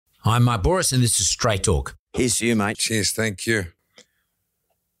I'm Mark Boris and this is Straight Talk. Here's to you, mate. Cheers, thank you.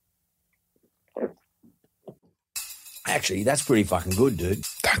 Actually, that's pretty fucking good, dude.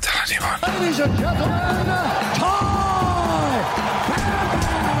 Don't tell anyone. Ladies and gentlemen, Tai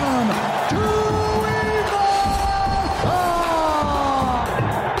Bam Bam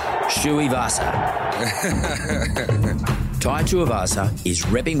Tuivasa. Tai Tuivasa is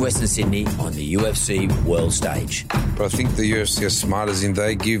repping Western Sydney on the UFC world stage. But I think the UFC are smart as in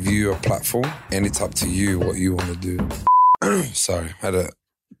they give you a platform and it's up to you what you want to do. Sorry, I had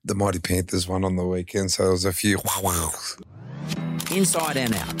the Mighty Panthers one on the weekend, so there was a few. Inside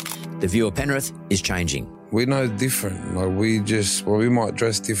and out, the view of Penrith is changing. We know different. Like we might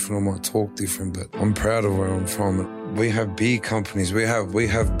dress different or might talk different, but I'm proud of where I'm from. We have big companies. We have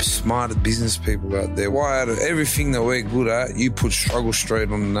smarter business people out there. Why out of everything that we're good at, you put Struggle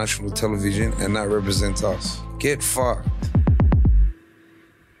Straight on the national television and that represents us. Get fucked.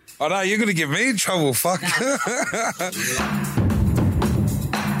 Oh no, you're going to get me in trouble, fuck. Tai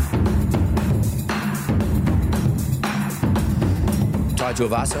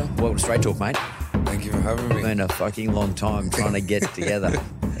Tuivasa, welcome to Straight Talk, mate. Thank you for having me. It's been a fucking long time trying to get together.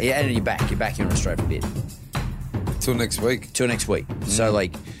 Yeah, and you're back. You're back here on Australia for a bit. Till next week. So,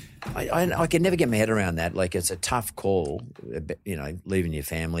 like, I can never get my head around that. Like, it's a tough call, you know, leaving your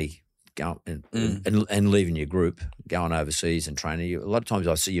family and leaving your group, going overseas and training. A lot of times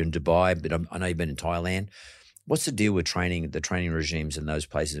I see you in Dubai, but I know you've been in Thailand. What's the deal with the training regimes in those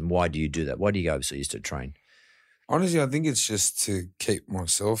places, and why do you do that? Why do you go overseas to train? Honestly, I think it's just to keep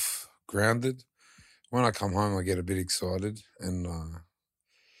myself grounded. When I come home, I get a bit excited, and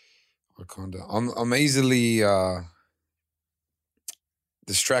I'm easily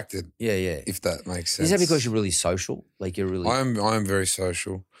distracted. Yeah. If that makes sense. Is that because you're really social? Like you're really. I'm very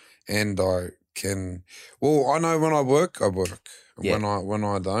social, and I can. Well, I know when I work, I work. Yeah. When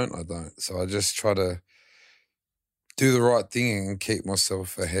I don't, I don't. So I just try to do the right thing and keep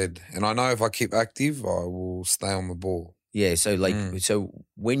myself ahead. And I know if I keep active, I will stay on the ball. Yeah, so so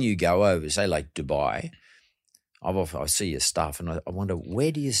when you go over, say like Dubai, I see your stuff and I wonder,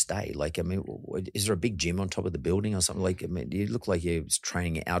 where do you stay? Like, I mean, is there a big gym on top of the building or something? Like, I mean, you look like you're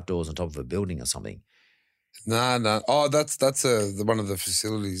training outdoors on top of a building or something. No. Oh, that's one of the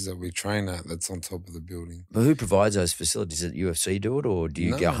facilities that we train at. That's on top of the building. But who provides those facilities? Did UFC do it, or do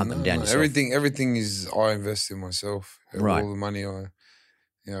you go hunt them down yourself? Everything is I invest in myself. Right. All the money I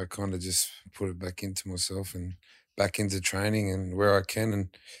kind of just put it back into myself and back into training and where I can. And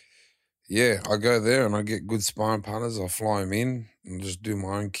yeah, I go there and I get good sparring partners. I fly them in and just do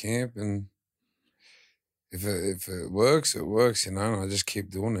my own camp. And if it works, it works, you know, and I just keep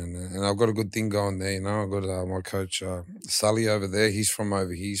doing it. And I've got a good thing going there, you know. I've got my coach, Sully, over there. He's from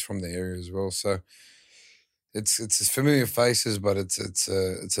the area as well. So it's familiar faces, but it's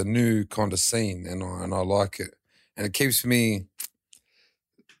a new kind of scene, and I like it. And it keeps me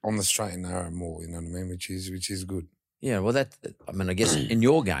on the straight and narrow more, you know what I mean, which is good. Yeah, well, I guess in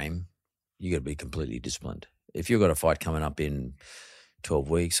your game, you got to be completely disciplined. If you've got a fight coming up in 12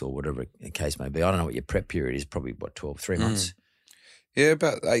 weeks or whatever the case may be, I don't know what your prep period is, probably, 3 months? Yeah,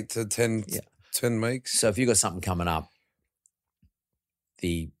 about 8 to 10, 10 weeks. So if you've got something coming up,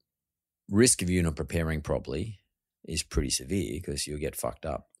 the risk of you not preparing properly is pretty severe because you'll get fucked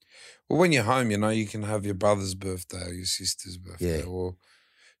up. Well, when you're home, you know, you can have your brother's birthday or your sister's birthday or,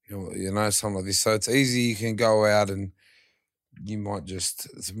 you know, something like this. So it's easy. You can go out and you might just,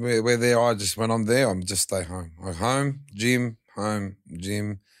 where there, when I'm there, I'm just stay home. I'm home, gym,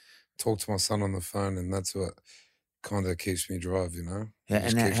 talk to my son on the phone, and that's what kind of keeps me drive, you know. Yeah,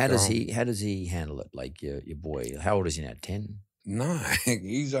 and how does he handle it? Like your boy, how old is he now? 10? No,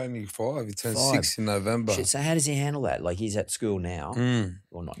 he's only 5. He turns 6 in November. Shit, so how does he handle that? Like he's at school now,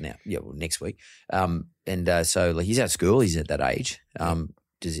 well not now, next week. So like he's at school, he's at that age.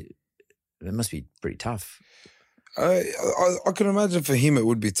 It must be pretty tough. I can imagine for him it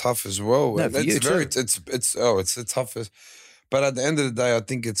would be tough as well. No, for you too. It's the toughest. But at the end of the day, I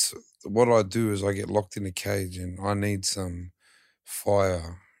think it's what I do is I get locked in a cage and I need some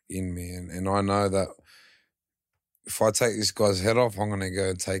fire in me, and I know that if I take this guy's head off, I'm going to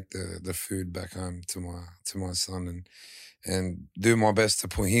go and take the food back home to my son and do my best to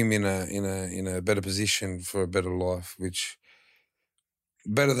put him in a better position for a better life, which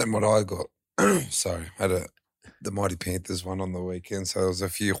better than what I got. Sorry, I had the Mighty Panthers one on the weekend, so there was a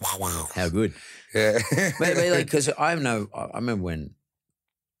few. How good. Yeah. Because I remember when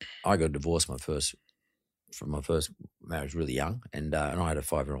I got divorced from my first marriage really young, and I had a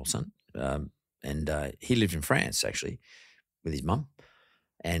 5-year-old son, and he lived in France actually with his mum,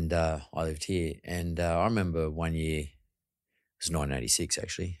 and I lived here. And I remember one year, was 1986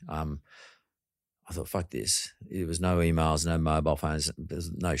 actually. I thought, fuck this. There was no emails, no mobile phones,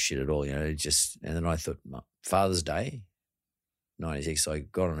 there's no shit at all, and then I thought, Father's Day, 96, so I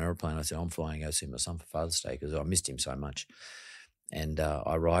got on an aeroplane. I said, I'm flying to go see my son for Father's Day because I missed him so much. And I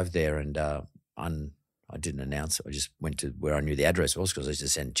arrived there and I didn't announce it. I just went to where I knew the address was because I used to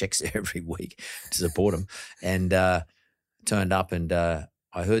send checks there every week to support him. And turned up and I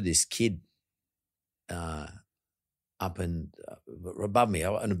heard this kid up and above me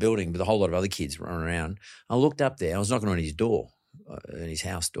in a building with a whole lot of other kids running around. I looked up there. I was knocking on his door, in his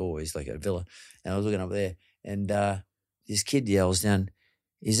house door. He's like a villa. And I was looking up there and this kid yells down,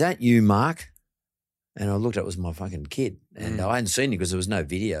 "Is that you, Mark?" And I looked up, it was my fucking kid. And I hadn't seen him because there was no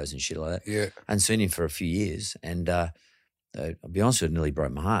videos and shit like that. Yeah. I hadn't seen him for a few years. And I'll be honest with you, it nearly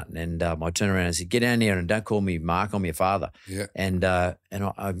broke my heart. And I turned around and said, "Get down here and don't call me Mark, I'm your father." Yeah. And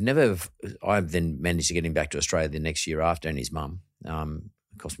I've then managed to get him back to Australia the next year after, and his mum.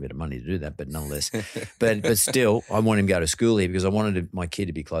 It cost me a bit of money to do that, but nonetheless. but still, I wanted him to go to school here because I wanted my kid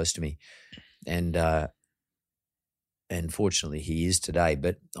to be close to me. And fortunately, he is today.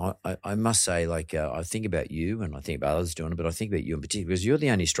 But I must say, like, I think about you and I think about others doing it, but I think about you in particular because you're the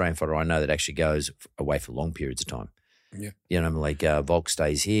only Australian fighter I know that actually goes away for long periods of time. Yeah. Volk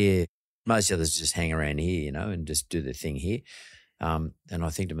stays here. Most others just hang around here, and just do their thing here. And I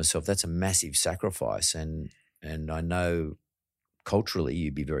think to myself, that's a massive sacrifice. And I know culturally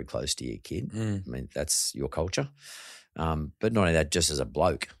you'd be very close to your kid. I mean, that's your culture. But not only that, just as a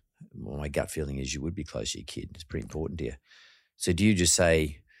bloke, my gut feeling is you would be close to your kid. It's pretty important to you. So do you just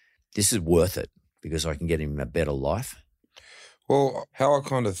say, this is worth it because I can get him a better life? Well, how I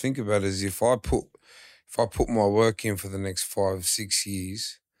kind of think about it is if I put my work in for the next 5-6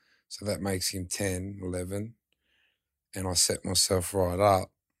 years, so that makes him 10, 11, and I set myself right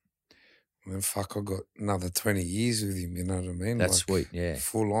up, then fuck, I got another 20 years with him, you know what I mean? That's sweet, yeah.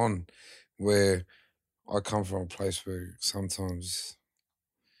 Full on, where I come from a place where sometimes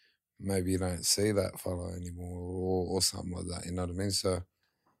maybe you don't see that fella anymore or something like that, you know what I mean? So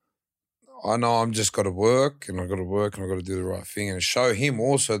I know I'm just got to work and I've got to do the right thing and show him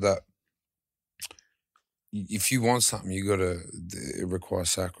also that if you want something, it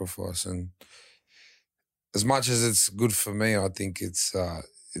requires sacrifice. And as much as it's good for me, I think it's gonna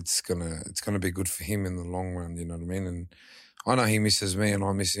be good for him in the long run, you know what I mean? And I know he misses me and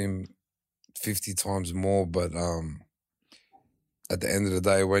I miss him 50 times more, but at the end of the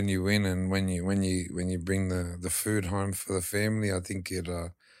day, when you win and when you bring the food home for the family, I think it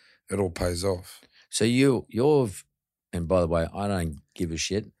all pays off. So and by the way, I don't give a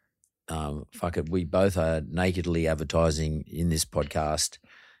shit. Fuck it, we both are nakedly advertising in this podcast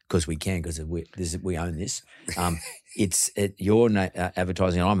because we can, because we own this. You're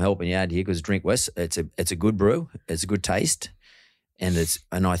advertising, and I'm helping you out here because Drink West. It's a good brew. It's a good taste. And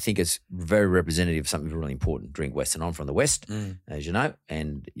I think it's very representative of something really important. Drink West, and I'm from the West, as you know,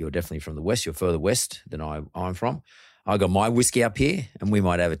 and you're definitely from the West. You're further west than I'm from. I got my whiskey up here, and we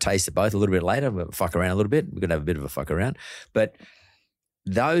might have a taste of both a little bit later. We'll fuck around a little bit. We're gonna have a bit of a fuck around, but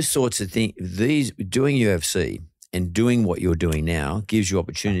those sorts of things, doing UFC and doing what you're doing now gives you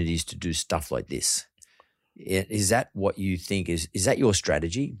opportunities to do stuff like this. Is that what you think is that your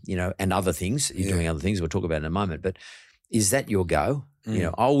strategy? And other things. You're doing other things. We'll talk about in a moment, but. Is that your go?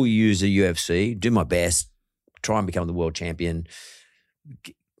 I will use the UFC, do my best, try and become the world champion,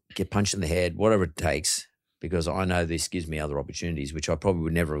 get punched in the head, whatever it takes, because I know this gives me other opportunities, which I probably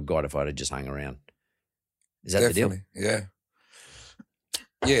would never have got if I'd have just hung around. Is that definitely, the deal? Yeah.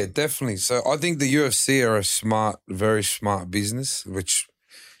 Yeah, definitely. So I think the UFC are a very smart business, which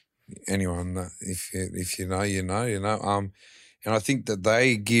anyone, if you know, you know. And I think that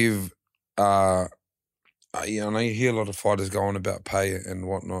they give. I know you hear a lot of fighters going about pay and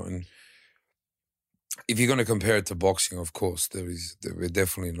whatnot, and if you're going to compare it to boxing, of course, we're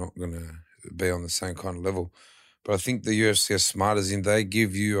definitely not going to be on the same kind of level. But I think the UFC are smart as in they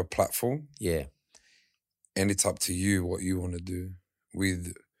give you a platform, and it's up to you what you want to do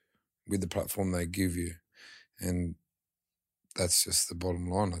with the platform they give you, and that's just the bottom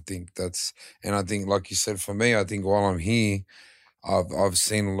line. I think like you said, for me, I think while I'm here. I've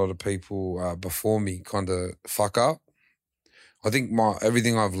seen a lot of people before me kind of fuck up. I think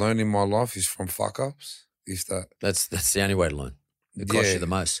everything I've learned in my life is from fuck ups. That's the only way to learn. It costs you the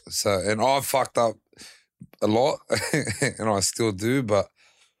most. So, and I've fucked up a lot, and I still do. But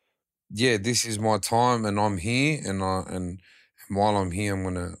yeah, this is my time, and I'm here, and while I'm here, I'm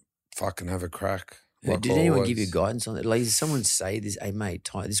gonna fucking have a crack. Did anyone give you guidance on that? Like, did someone say this, hey, mate,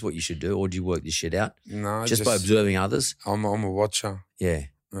 this is what you should do, or do you work this shit out? No. Just by observing others? I'm a watcher. Yeah.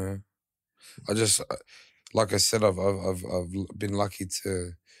 I like I said, I've been lucky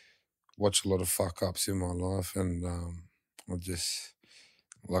to watch a lot of fuck ups in my life, and I just,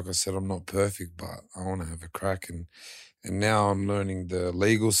 like I said, I'm not perfect, but I want to have a crack, and now I'm learning the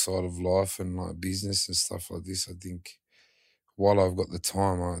legal side of life and like business and stuff like this. I think while I've got the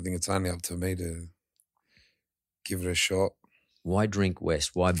time, I think it's only up to me to give it a shot. Why drink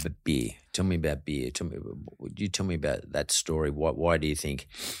West? Why beer? Tell me about beer. Tell me about that story. Why do you think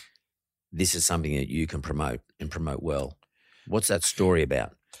this is something that you can promote and promote well? What's that story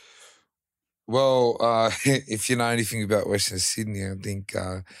about? Well, if you know anything about Western Sydney, I think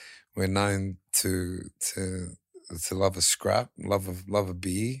we're known to love a scrap, love a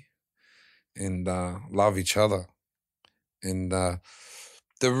beer, and love each other. And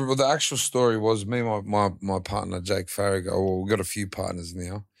the actual story was me and my partner Jake Farrago. Well, we've got a few partners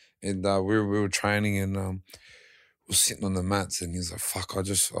now, and we were training, and we're sitting on the mats, and he's like, "Fuck, I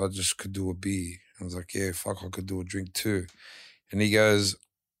just could do a beer." I was like, "Yeah, fuck, I could do a drink too." And he goes,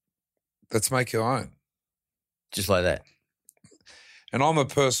 "Let's make your own." Just like that. And I'm a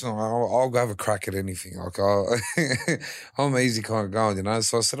person, I'll go have a crack at anything. Like I'm easy kind of going, you know.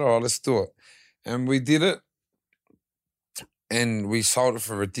 So I said, "All right, let's do it." And we did it. And we sold it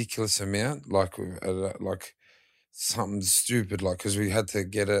for a ridiculous amount, like something stupid, like because we had to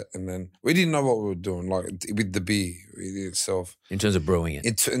get it, and then we didn't know what we were doing, like with the beer itself. In terms of brewing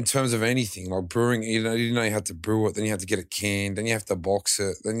it, in terms of anything, like brewing, you had to brew it, then you had to get it canned, then you have to box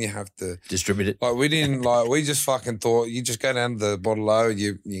it, then you have to distribute it. Like we didn't, like we just fucking thought you just go down to the bottle O,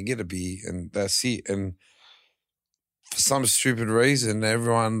 you get a beer, and that's it. And for some stupid reason,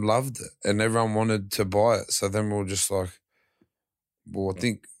 everyone loved it, and everyone wanted to buy it. So then we were just like, well, I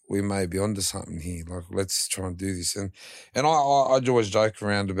think we may be onto something here. Like, let's try and do this. And I always joke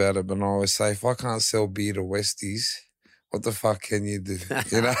around about it, but I always say, if I can't sell beer to Westies, what the fuck can you do?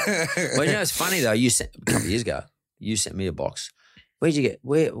 You know? Well, you know, it's funny though. A couple of years ago, you sent me a box. Where do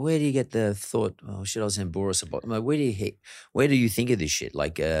you get the thought? Oh shit, I'll send Boris a box. I'm like, where do you think of this shit?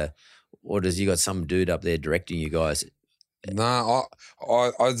 Like, or does you got some dude up there directing you guys? No,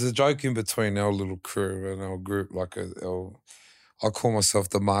 there's a joke in between our little crew and our group, like I call myself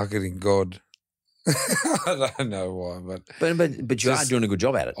the marketing god. I don't know why, but you are doing a good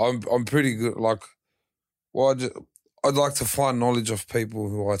job at it. I'm pretty good. Like, well, I'd like to find knowledge of people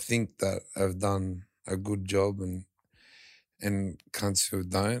who I think that have done a good job, and cunts who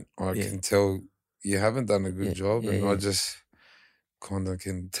don't. I can tell you haven't done a good job, and I just kind of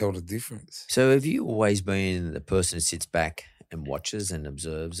can tell the difference. So have you always been the person who sits back and watches and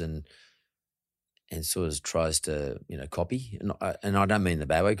observes and sort of tries to, copy? And I don't mean the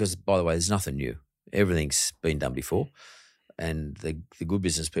bad way, because, by the way, there's nothing new. Everything's been done before. And the good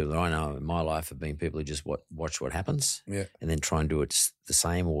business people that I know in my life have been people who just watch what happens and then try and do it the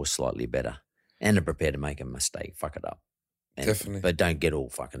same or slightly better, and are prepared to make a mistake, fuck it up. Definitely. But don't get all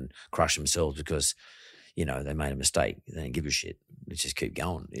fucking crush themselves because, they made a mistake. They don't give a shit. Let's just keep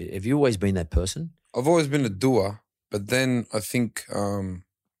going. Have you always been that person? I've always been a doer, but then I think a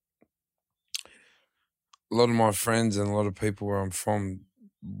lot of my friends and a lot of people where I'm from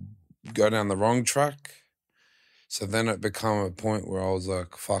go down the wrong track. So then it became a point where I was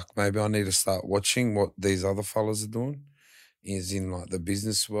like, fuck, maybe I need to start watching what these other fellas are doing, is in like the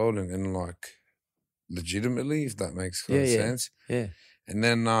business world and like legitimately, if that makes sense. Yeah. And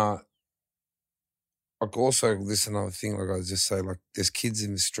then like also, this another thing, like I just say, like there's kids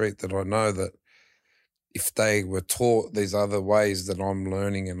in the street that I know that if they were taught these other ways that I'm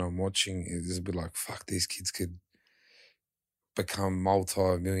learning and I'm watching, it's a bit like, fuck, these kids could become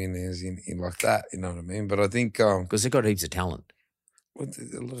multi-millionaires in like that, you know what I mean? But I think because they've got heaps of talent. Well,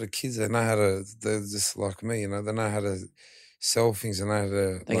 a lot of kids, they're just like me, they know how to sell things, they know how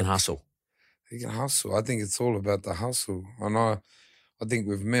to... They can hustle. They can hustle. I think it's all about the hustle. And I think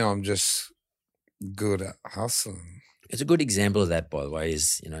with me, I'm just good at hustling. It's a good example of that, by the way,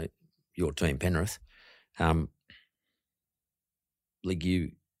 is, your team, Penrith. Like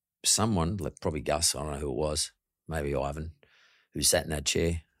someone, like probably Gus, I don't know who it was, maybe Ivan, who sat in that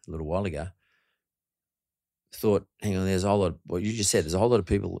chair a little while ago, thought, hang on, there's a whole lot, what you just said, there's a whole lot of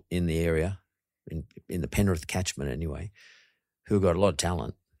people in the area, in the Penrith catchment anyway, who got a lot of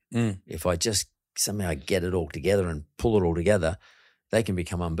talent. If I just somehow get it all together and pull it all together, they can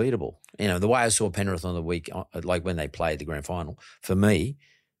become unbeatable. The way I saw Penrith on the week, like when they played the grand final, for me,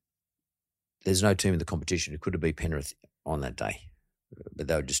 there's no team in the competition who could have beat Penrith on that day, but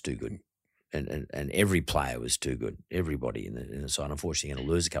they were just too good. And every player was too good. Everybody in the side. Unfortunately, you're going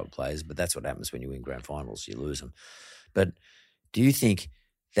to lose a couple of players, but that's what happens when you win grand finals. You lose them. But do you think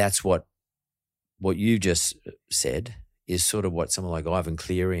that's what you just said is sort of what someone like Ivan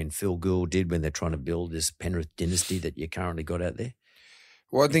Cleary and Phil Gould did when they're trying to build this Penrith dynasty that you currently got out there?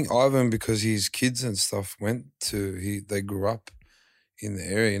 Well, I think Ivan, because his kids and stuff they grew up in the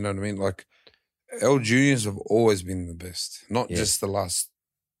area, you know what I mean? Like, L Juniors have always been the best, not just the last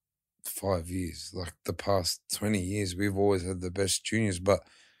 5 years, like the past 20 years. We've always had the best juniors, but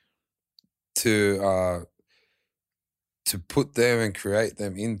to put them and create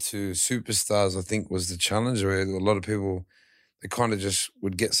them into superstars, I think was the challenge. Where a lot of people, they kind of just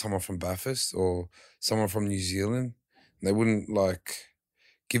would get someone from Bathurst or someone from New Zealand. And they wouldn't like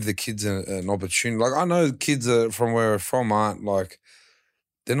give the kids an opportunity. Like, I know kids from where we're from aren't like,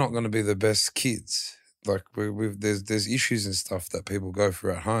 they're not going to be the best kids. Like, there's issues and stuff that people go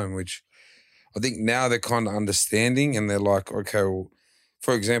through at home, which I think now they're kind of understanding, and they're like, okay, well,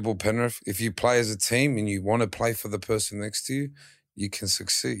 for example, Penrith, if you play as a team and you want to play for the person next to you, you can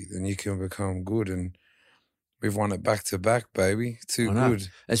succeed and you can become good. And we've won it back to back, baby. Too good.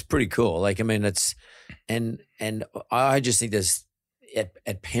 It's pretty cool. Like, I mean, it's and I just think there's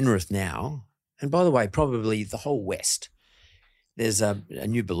at Penrith now, and by the way, probably the whole West, there's a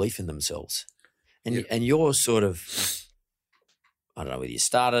new belief in themselves. And you're sort of, I don't know whether you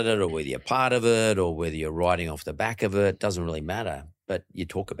started it or whether you're part of it or whether you're riding off the back of it. Doesn't really matter, but you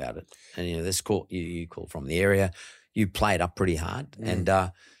talk about it. And, you know, this call, you call from the area. You play it up pretty hard. And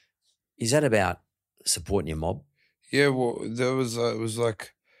is that about supporting your mob? Yeah, well, there was, it was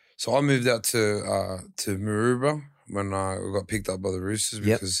like, so I moved out to Maroubra when I got picked up by the Roosters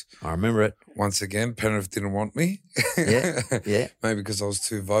because I remember it. Once again, Penrith didn't want me. Yeah. Maybe because I was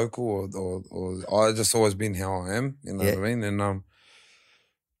too vocal or I just always been how I am, you know what I mean? And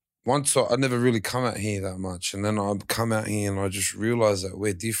once I never really come out here that much, and then I come out here and I just realised that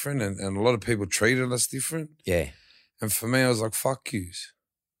we're different and a lot of people treated us different. Yeah. And for me, I was like, fuck yous.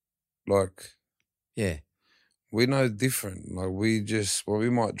 Like, yeah. We're no different. Like, we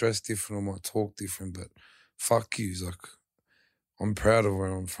might dress different or might talk different, but fuck yous. Like, I'm proud of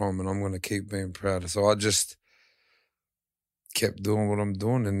where I'm from and I'm going to keep being proud. So I just kept doing what I'm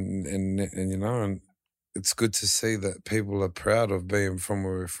doing and you know, and it's good to see that people are proud of being from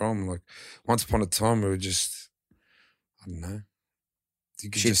where we're from. Like, once upon a time, we were just, I don't know.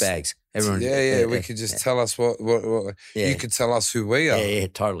 Shit bags. Everyone. We could just tell us what you could tell us who we are. Yeah,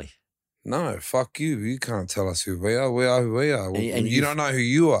 totally. No, fuck you. You can't tell us who we are. We are who we are. And you don't know who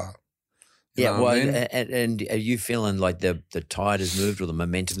you are. You know what I mean? And are you feeling like the tide has moved or the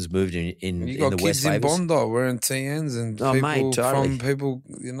momentum's moved in you the got West kids in Bondi wearing TNs and people from people,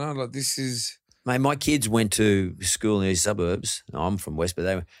 you know, like this is... Mate, my kids went to school in these suburbs. I'm from West,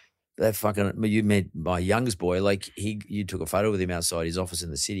 but they fucking... You met my youngest boy, like you took a photo with him outside his office in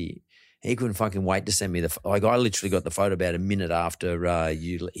the city. He couldn't fucking wait to send me like I literally got the photo about a minute after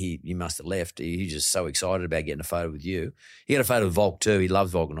you must have left. He was just so excited about getting a photo with you. He got a photo with Volk too. He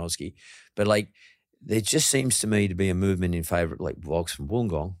loves Volkanovski. But like there just seems to me to be a movement in favour like Volk's from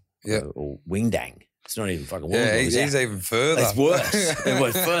Wollongong or Wingdang. It's not even fucking Wollongong. Yeah, he's even further. It's worse. It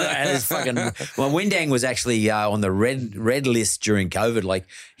was further. And it's fucking, well, Wingdang was actually on the red list during COVID. Like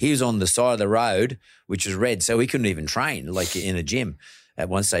he was on the side of the road, which was red, so he couldn't even train like in a gym at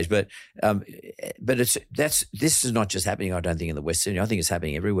one stage. But this is not just happening, I don't think, in the West Sydney. I think it's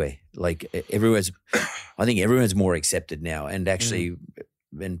happening everywhere. Like I think everyone's more accepted now. And actually,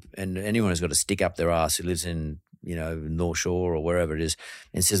 and anyone who's got a stick up their ass who lives in, you know, North Shore or wherever it is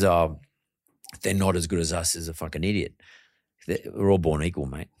and says, oh, they're not as good as us is a fucking idiot. We're all born equal,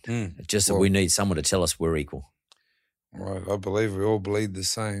 mate. It's just that we need someone to tell us we're equal. Right, I believe we all bleed the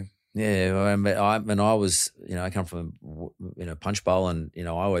same. Yeah, I was, you know, I come from, you know, Punch Bowl, and you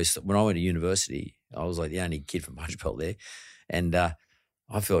know, when I went to university, I was like the only kid from Punch Bowl there, and I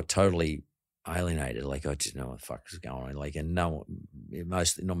felt totally alienated. Like I didn't know what the fuck was going on. Like, and not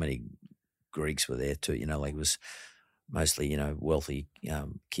many Greeks were there too. You know, like it was mostly, you know, wealthy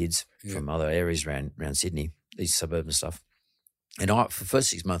kids from other areas around Sydney, these suburban stuff. And for the first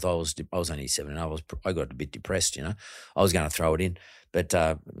 6 months, I was only 7, and I got a bit depressed. You know, I was going to throw it in, but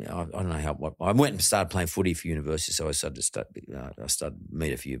I don't know I went and started playing footy for university, so I started to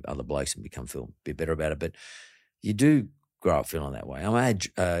meet a few other blokes and feel a bit better about it. But you do grow up feeling that way.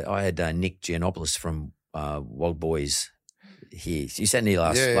 I had Nick Giannopoulos from Wild Boys here. You sat in here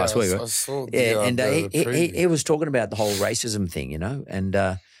last week, right? I saw he was talking about the whole racism thing, you know,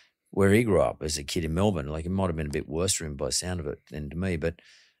 and where he grew up as a kid in Melbourne. Like it might have been a bit worse for him by the sound of it than to me, but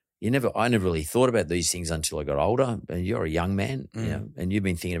I never really thought about these things until I got older. And you're a young man, you know, and you've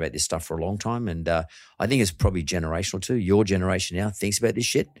been thinking about this stuff for a long time. And I think it's probably generational too. Your generation now thinks about this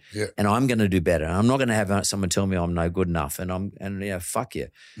shit, and I'm going to do better. I'm not going to have someone tell me I'm no good enough, and you know, fuck you.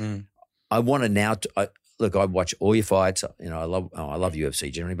 I want to now. look, I watch all your fights. You know, I love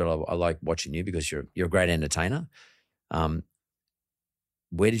UFC generally, but I like watching you because you're a great entertainer.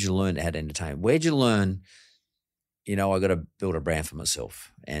 Where did you learn how to entertain? Where did you learn? You know, I got to build a brand for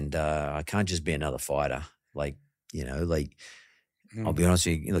myself, and I can't just be another fighter. Like, you know, like I'll be honest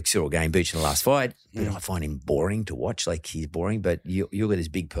with you, like Cyril Game Beach in the last fight, but I find him boring to watch. Like he's boring, but you got this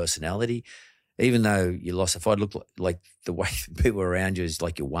big personality. Even though you lost the fight, look like the way people around you is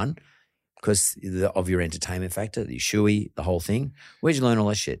like you won because of your entertainment factor, the shoey, the whole thing. Where'd you learn all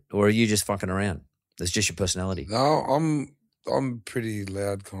that shit? Or are you just fucking around? That's just your personality. No, I'm a pretty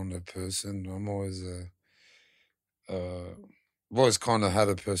loud kind of person. I'm always I've always kind of had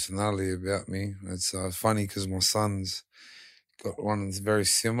a personality about me. It's funny because my son's got one that's very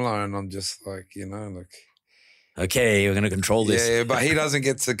similar, and I'm just like, you know, like. Okay, we're going to control this. Yeah, but he doesn't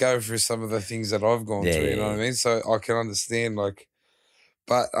get to go through some of the things that I've gone through, you know what I mean? So I can understand, like,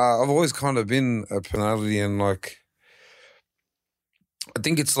 but I've always kind of been a personality, and, like, I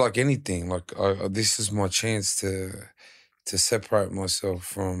think it's like anything. Like, this is my chance to separate myself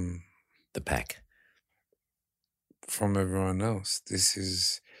from the pack, from everyone else.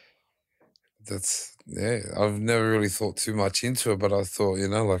 I've never really thought too much into it, but I thought, you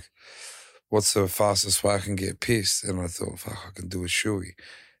know, like, what's the fastest way I can get pissed? And I thought, fuck, I can do a shoey.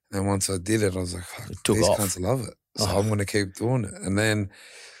 And then once I did it, I was like, fuck, these cunts love it. So I'm going to keep doing it. And then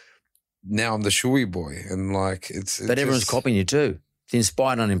now I'm the shoey boy. And like, but everyone's copying you too. The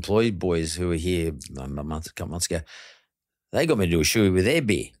Inspired Unemployed boys who were here a couple months ago, they got me to do a shoey with their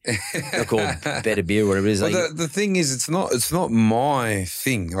beer. They're called Better Beer, whatever it is. Well, the thing is, it's not my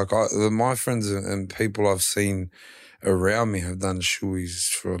thing. Like my friends and people I've seen around me have done shoeys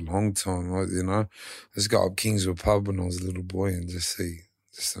for a long time. You know, I just got up Kingswood pub when I was a little boy and just see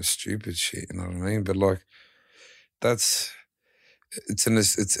just some stupid shit. You know what I mean? But like,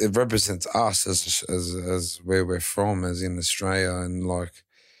 it represents us as where we're from, as in Australia, and like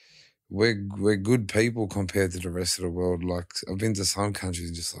we're good people compared to the rest of the world. Like I've been to some countries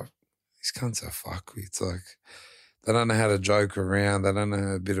and just like these cunts are fuckwits. Like they don't know how to joke around. They don't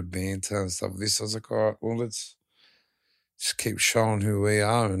know a bit of banter and stuff. I was like, all right, well let's just keep showing who we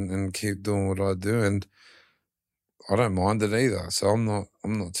are and keep doing what I do, and I don't mind it either. So I'm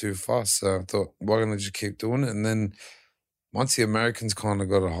not too fussed. So I thought, why don't I just keep doing it? And then once the Americans kind of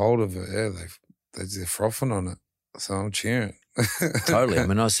got a hold of it, yeah, they're frothing on it. So I'm cheering. Totally. I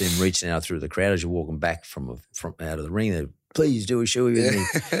mean, I see them reaching out through the crowd as you're walking back from out of the ring. They're, please do a shoey with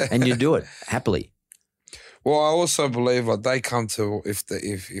me, and you do it happily. Well, I also believe like they come to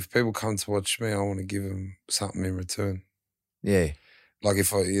if people come to watch me, I want to give them something in return. Yeah. Like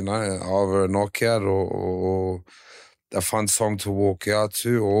if either a knockout or a fun song to walk out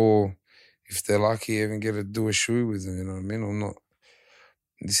to, or if they're lucky, even get to do a shoey with them. You know what I mean?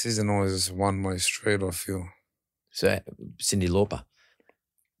 This isn't always a one-way street, I feel. So, Cyndi Lauper.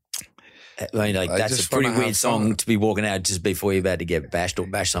 I mean, like that's a pretty weird song to be walking out just before you're about to get bashed or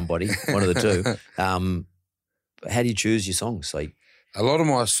bash somebody, one of the two. How do you choose your songs? Like, a lot of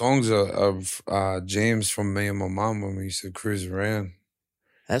my songs are jams from me and my mum when we used to cruise around.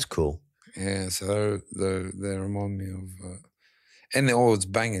 That's cool. Yeah, so they remind me of, and they're always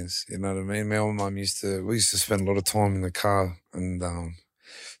bangers. You know what I mean? Me and my mum used to spend a lot of time in the car and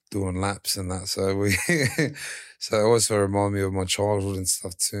doing laps and that. So so it also remind me of my childhood and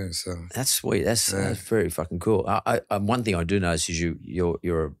stuff too. So that's sweet. That's very fucking cool. One thing I do notice is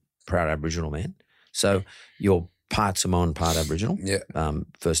you're a proud Aboriginal man. So you're part Samoan, part Aboriginal. Yeah.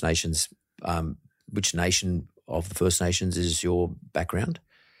 First Nations. Which nation of the First Nations is your background?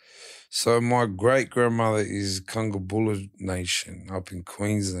 So my great-grandmother is Kungabula Nation up in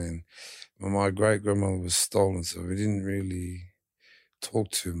Queensland. But my great-grandmother was stolen, so we didn't really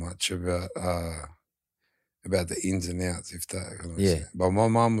talk too much about the ins and outs, if that kind of sense. But my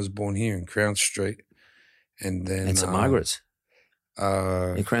mum was born here in Crown Street. And then... And St Margaret's?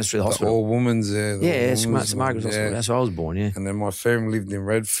 In Crown Street Hospital? The all-women's there. It's St Margaret's Hospital. That's where I was born, yeah. And then my family lived in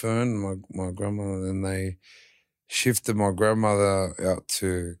Redfern, my grandmother, and they shifted my grandmother out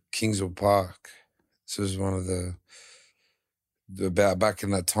to Kingswood Park. So it was one of about back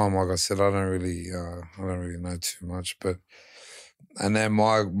in that time, like I said, I don't really know too much, but and then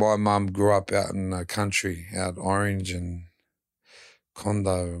my mum grew up out in the country, out Orange and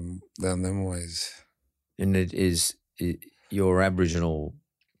Condo and down them ways. And your Aboriginal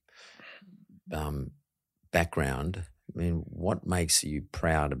background, I mean, what makes you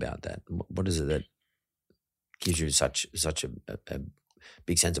proud about that? What is it that gives you such a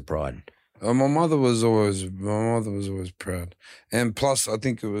big sense of pride? My mother was always proud, and plus I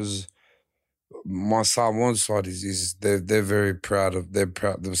think it was my Samoan side is they're very proud of, they're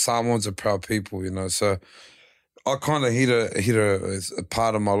proud. The Samoans are proud people, you know. So I kind of hit a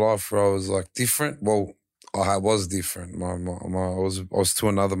part of my life where I was like different. Well, I was different. I was to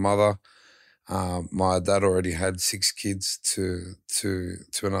another mother. My dad already had 6 kids to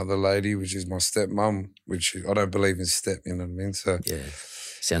another lady, which is my stepmom, which I don't believe in step, you know what I mean? So Yeah.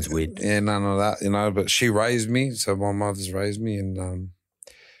 Sounds weird. yeah, none of that, you know, but she raised me. So my mother's raised me, and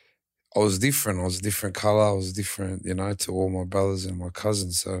I was different. I was a different colour. I was different, you know, to all my brothers and my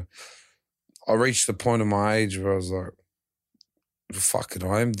cousins. So I reached the point of my age where I was like, fuck it,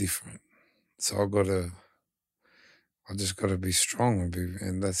 I am different. So I just got to be strong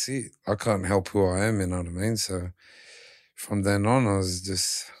and that's it. I can't help who I am, you know what I mean? So from then on, I was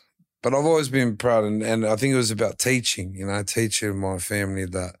just, but I've always been proud, and I think it was about teaching, you know, teaching my family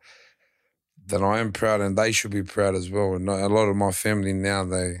that I am proud and they should be proud as well. And a lot of my family now,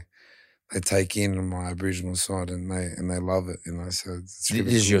 they take in my Aboriginal side and they love it, you know. So it's really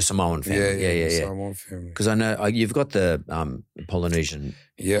This is your Samoan family. Yeah. Samoan family. Because I know you've got the Polynesian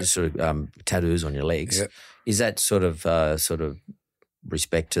sort of tattoos on your legs. Yeah. Is that sort of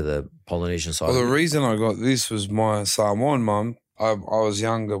respect to the Polynesian side? Well, the reason I got this was my Samoan mum. I was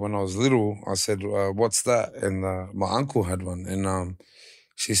younger when I was little. I said, "What's that?" And my uncle had one, and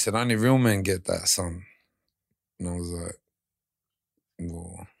she said, "Only real men get that, son." And I was like,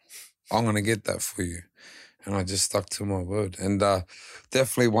 "Well, I'm going to get that for you." And I just stuck to my word. And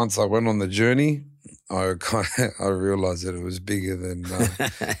definitely once I went on the journey, I realised that it was bigger than,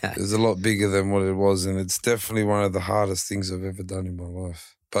 it was a lot bigger than what it was. And it's definitely one of the hardest things I've ever done in my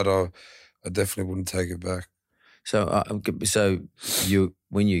life. But I definitely wouldn't take it back. So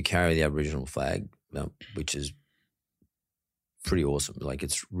when you carry the Aboriginal flag, which is pretty awesome, like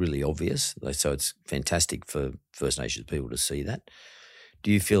it's really obvious, so it's fantastic for First Nations people to see that. Do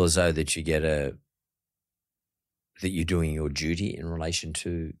you feel as though that that you're doing your duty in relation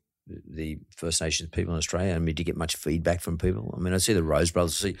to the First Nations people in Australia? I mean, do you get much feedback from people? I mean, I see the Rose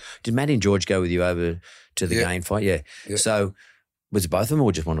Brothers. Did Matty and George go with you over to the game fight? Yeah. So was it both of them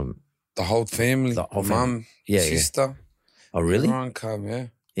or just one of them? The whole family, mum, sister. Oh, really? Everyone come, yeah.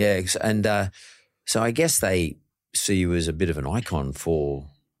 Yeah, and so I guess they see you as a bit of an icon for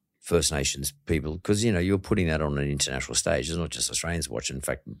First Nations people because, you know, you're putting that on an international stage. It's not just Australians watching. In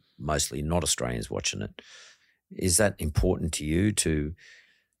fact, mostly not Australians watching it. Is that important to you to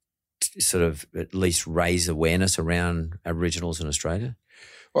sort of at least raise awareness around Aboriginals in Australia?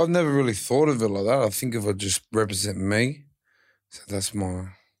 Well, I've never really thought of it like that. I think if I just represent me, so that's my...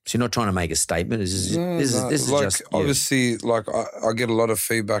 So you're not trying to make a statement? This is like, just... Obviously, like I get a lot of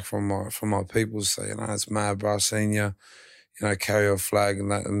feedback from my people saying, it's mad, bro, I've seen you, you know, carry a flag and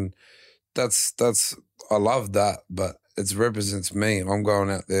that. And that's I love that, but it represents me. I'm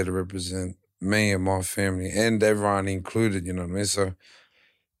going out there to represent me and my family and everyone included, you know what I mean? So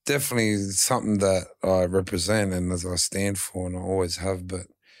definitely something that I represent and as I stand for and I always have, but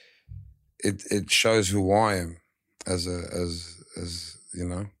it shows who I am as you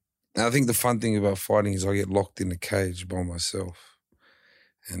know. And I think the fun thing about fighting is I get locked in a cage by myself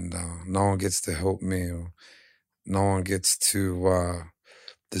and no one gets to help me or no one gets to,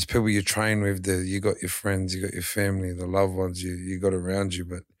 there's people you train with, you got your friends, you got your family, the loved ones you got around you,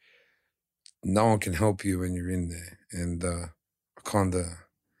 but no one can help you when you're in there. And I kind of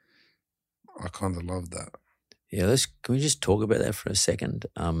love that. Yeah, can we just talk about that for a second?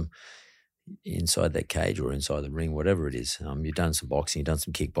 Inside that cage or inside the ring, whatever it is. You've done some boxing, you've done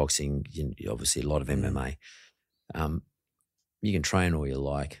some kickboxing, obviously a lot of MMA. You can train all you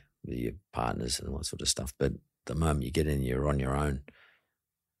like with your partners and all that sort of stuff, but the moment you get in, you're on your own.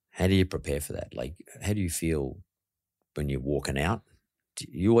 How do you prepare for that? Like, how do you feel when you're walking out?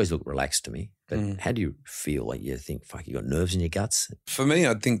 You always look relaxed to me, but how do you feel? Like you think, fuck, you got nerves in your guts? For me,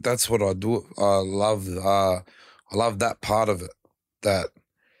 I think that's what I do. I love that part of it, that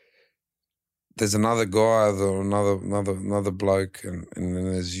there's another guy, another bloke, and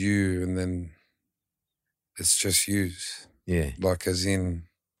then there's you, and then it's just yous. Yeah. Like as in,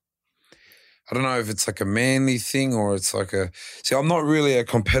 I don't know if it's like a manly thing or it's like see, I'm not really a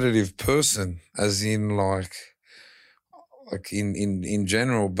competitive person as in like in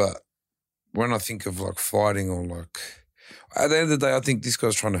general, but when I think of like fighting or like, at the end of the day, I think this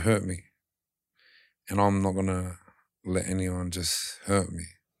guy's trying to hurt me and I'm not going to let anyone just hurt me.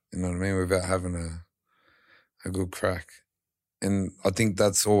 You know what I mean? Without having a good crack. And I think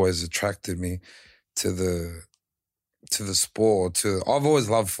that's always attracted me to the sport. I've always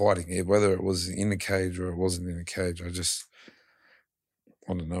loved fighting, whether it was in a cage or it wasn't in a cage. I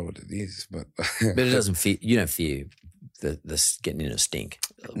don't know what it is, but but it doesn't fear. You don't fear the getting in a stink.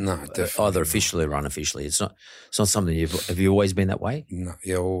 No, definitely Either not. officially or unofficially. It's not something have you always been that way? No,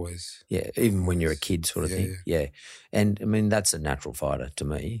 yeah, always. Yeah, even when you're a kid sort of Yeah, thing. Yeah. And I mean that's a natural fighter to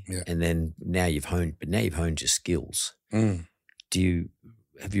me. Yeah. And then now you've honed your skills. Mm.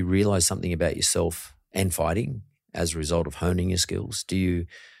 Have you realized something about yourself and fighting as a result of honing your skills? Do you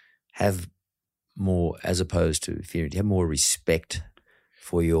have more, as opposed to fear, do you have more respect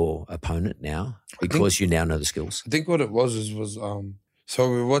for your opponent now because you now know the skills? I think what it was so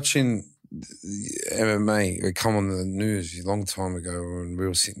we were watching MMA. It come on the news a long time ago when we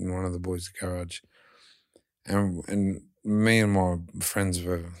were sitting in one of the boys' garage, and me and my friends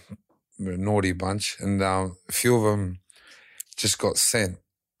were a naughty bunch, and a few of them just got sent.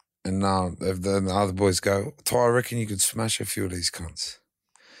 And the other boys go, "Tai, I reckon you could smash a few of these cunts."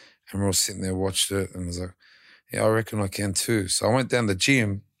 And we're all sitting there, watched it, and I was like, "Yeah, I reckon I can too." So I went down the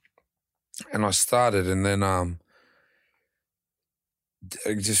gym, and I started, and then I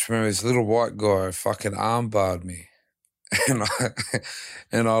just remember this little white guy fucking armbarred me, and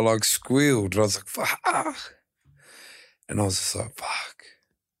I like squealed, and I was like, "Fuck!" And I was just like, "Fuck."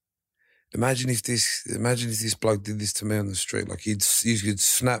 Imagine if this bloke did this to me on the street. Like he could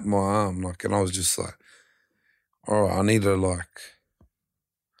snap my arm, like, and I was just like, all right, I need to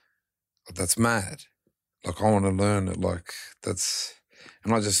that's mad. Like I want to learn it. Like that's,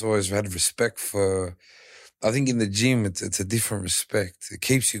 and I just always had respect for. I think in the gym it's a different respect. It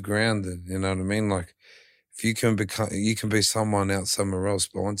keeps you grounded. You know what I mean? Like if you can be someone out somewhere else,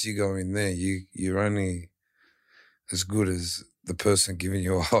 but once you go in there, you're only as good as the person giving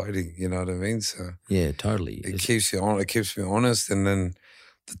you a hiding, you know what I mean? So yeah, totally. It keeps you on. It keeps me honest, and then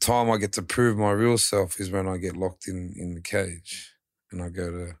the time I get to prove my real self is when I get locked in the cage, and I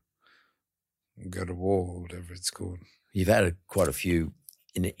go to war or whatever it's called. You've had quite a few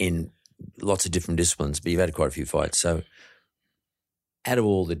in lots of different disciplines, but you've had quite a few fights. So, out of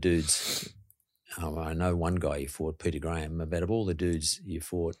all the dudes, I know one guy you fought, Peter Graham. But out of all the dudes you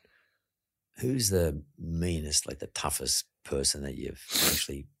fought, who's the meanest, like the toughest person that you've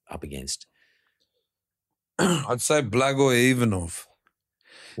actually up against? I'd say Blagoy Ivanov.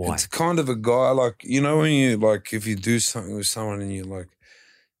 Why? It's kind of a guy, like, you know, when you, like, if you do something with someone and you, like,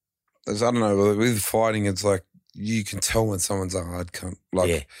 I don't know, with fighting, it's like you can tell when someone's a hard cunt. Like,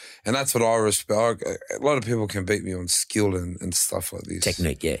 yeah. And that's what I respect. A lot of people can beat me on skill and stuff like this.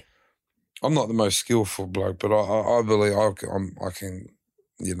 Technique, yeah. I'm not the most skillful bloke, but I believe I can,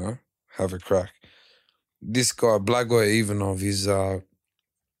 you know, have a crack. This guy, Blagoy Ivanov, is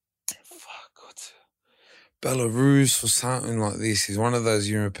Belarus or something like this. He's one of those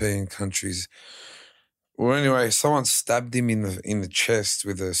European countries. Well, anyway, someone stabbed him in the chest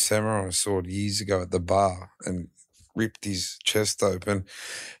with a samurai sword years ago at the bar and ripped his chest open.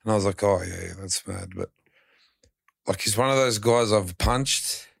 And I was like, oh, yeah, that's mad. But, like, he's one of those guys I've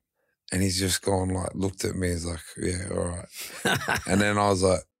punched and he's just gone, like, looked at me. He's like, yeah, all right. And then I was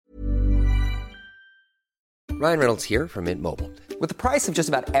like, Ryan Reynolds here from Mint Mobile. With the price of just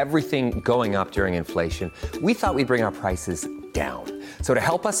about everything going up during inflation, we thought we'd bring our prices down. So to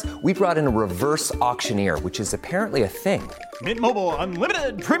help us, we brought in a reverse auctioneer, which is apparently a thing. Mint Mobile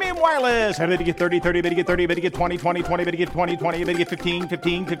Unlimited Premium Wireless. How to get 30, 30, bit to get 30, bit to get 20, 20, 20, bit to get 20, 20, bit to get 15,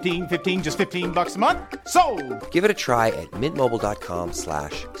 15, 15, 15, just $15 a month? Sold! Give it a try at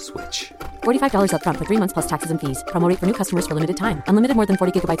mintmobile.com/switch. $45 up front for 3 months plus taxes and fees. Promo rate for new customers for limited time. Unlimited more than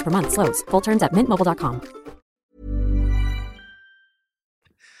 40 gigabytes per month. Slows full terms at mintmobile.com.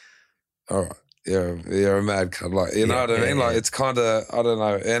 all right, you're a mad cunt. Like, you know what I mean? Like, it's kind of, I don't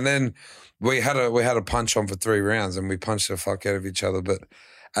know. And then we had a punch on for 3 rounds and we punched the fuck out of each other. But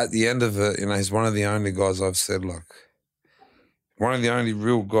at the end of it, you know, he's one of the only guys I've said, like, one of the only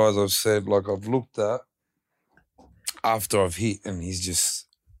real guys I've said, like, I've looked at after I've hit and he's just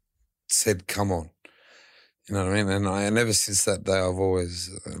said, come on. You know what I mean? And ever since that day, I've always,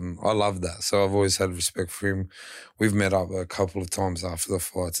 I love that. So I've always had respect for him. We've met up a couple of times after the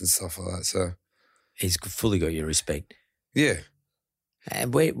fights and stuff like that. So he's fully got your respect. Yeah.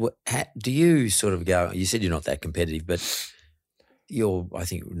 And do you sort of go, you said you're not that competitive, but you're, I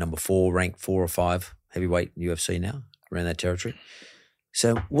think, number 4, ranked 4 or 5 heavyweight UFC now, around that territory.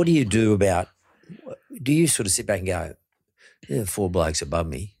 So what do you do do you sort of sit back and go, yeah, 4 blokes above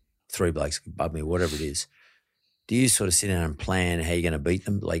me, 3 blokes above me, whatever it is. Do you sort of sit down and plan how you're going to beat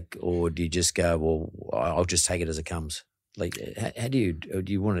them? Like, or do you just go, well, I'll just take it as it comes? Like, how do you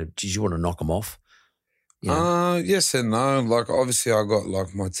want to knock them off? You know? Yes and no. Like, obviously I got,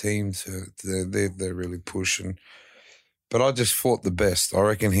 like, my team they're really pushing. But I just fought the best. I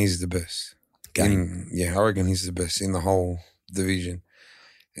reckon he's the best. I reckon he's the best in the whole division.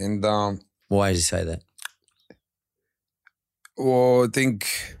 And why did you say that? Well, I think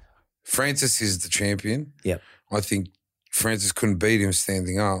Francis is the champion. Yep. I think Francis couldn't beat him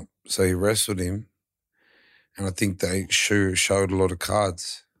standing up, so he wrestled him. And I think they showed a lot of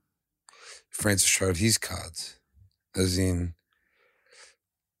cards. Francis showed his cards, as in,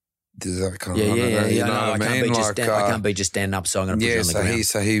 does that kind of, you know what I mean? I can't be just standing up, so I'm going to put you on the ground.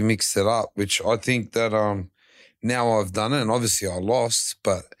 So he mixed it up, which I think that now I've done it, and obviously I lost,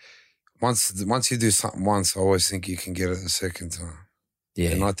 but once you do something once, I always think you can get it the second time. Yeah.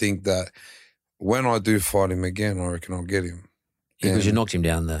 And I think that when I do fight him again, I reckon I'll get him. Because you knocked him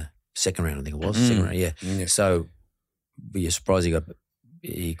down the second round, I think it was. Second round, yeah. So, but you're surprised he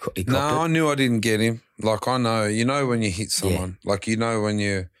copped it? No, I knew I didn't get him. Like, I know, you know when you hit someone, like, you know when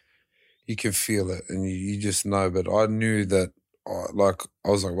you can feel it and you just know, but I knew that, I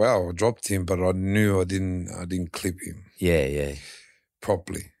was like, wow, I dropped him, but I knew I didn't clip him. Yeah.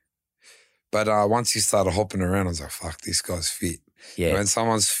 Properly. But once he started hopping around, I was like, fuck, this guy's fit. Yeah. When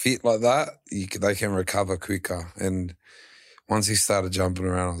someone's fit like that, they can recover quicker. And once he started jumping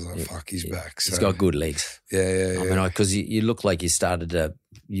around, I was like, fuck, he's back. So, he's got good legs. Yeah. I mean, because you look like you started to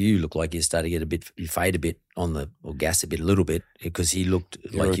get a bit, you fade a bit or gas a little bit, because he looked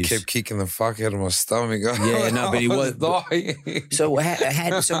like you kept kicking the fuck out of my stomach. Yeah, no, but he was dying. So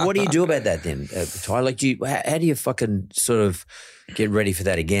what do you do about that then, Ty? Like, how do you fucking sort of get ready for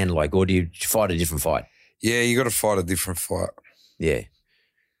that again? Like, or do you fight a different fight? Yeah, you got to fight a different fight. Yeah.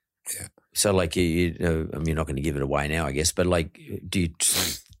 Yeah. So, like, you're not going to give it away now, I guess, but, like, do you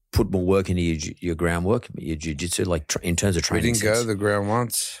put more work into your groundwork, your jiu-jitsu, like, in terms of training? We didn't go to the ground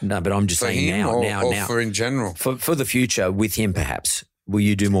once. No, but I'm just saying now. For in general. For the future, with him perhaps, will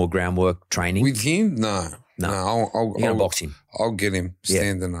you do more groundwork training? With him? No. You're going to box him. I'll get him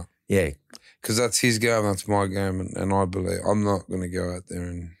standing up. Yeah. Because that's his game, that's my game, and I believe I'm not going to go out there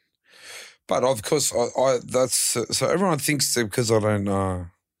and... But, of course, so everyone thinks that because I don't go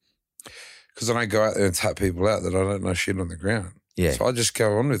out there and tap people out that I don't know shit on the ground. Yeah. So I just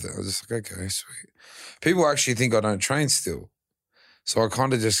go on with it. I was just like, okay, sweet. People actually think I don't train still. So I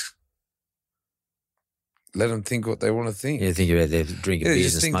kind of just let them think what they want to think. Yeah, think about they're drinking beers and smoking. Yeah,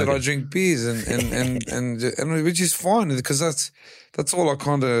 just think that I drink beers and which is fine because that's all I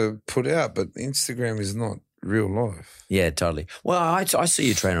kind of put out. But Instagram is not real life. Yeah, totally. Well, I see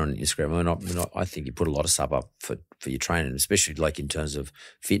you train on Instagram. I think you put a lot of stuff up for your training, especially like in terms of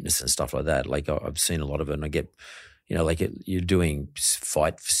fitness and stuff like that. Like I've seen a lot of it, and I get, like you're doing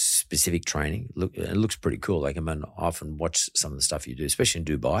fight-specific training. It looks pretty cool. Like, I mean, I often watch some of the stuff you do, especially in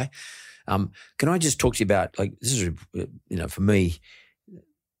Dubai. Can I just talk to you about, like, this is, for me,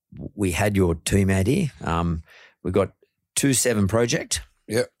 we had your team out here. We got 2-7 Project.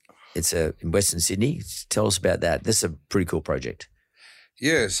 Yep. It's in Western Sydney. Tell us about that. This is a pretty cool project.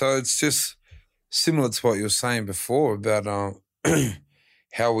 Yeah, so it's just similar to what you were saying before about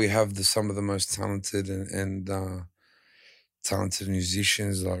how we have some of the most talented and talented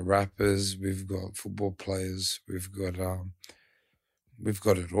musicians, like rappers. We've got football players. We've got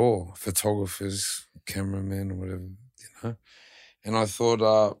it all. Photographers, cameramen, whatever, And I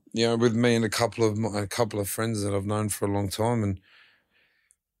thought, with me and a couple of friends that I've known for a long time, and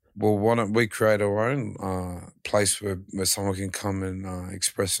well, why don't we create our own place where someone can come and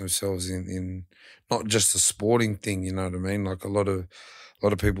express themselves in not just a sporting thing, you know what I mean? Like a lot of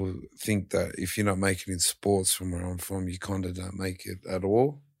people think that if you're not making it in sports from where I'm from, you kind of don't make it at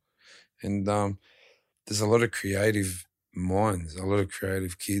all. And there's a lot of creative minds, a lot of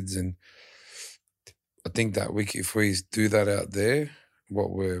creative kids, and I think that if we do that out there,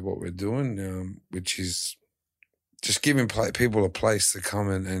 what we're doing, which is just giving people a place to come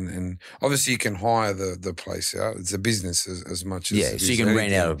and obviously you can hire the place out. It's a business as much as so you can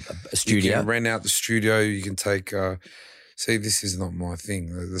rent out a studio. You can rent out the studio. You can take. See, this is not my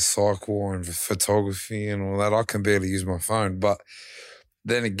thing. The cycle and the photography and all that. I can barely use my phone, but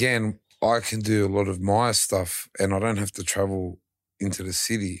then again, I can do a lot of my stuff, and I don't have to travel into the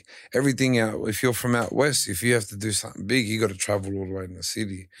city. Everything out. If you're from out west, if you have to do something big, you got to travel all the way in the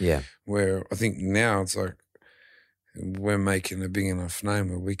city. Yeah. Where I think now it's like, we're making a big enough name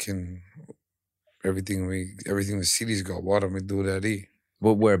where we can everything the city's got. Why don't we do it out here?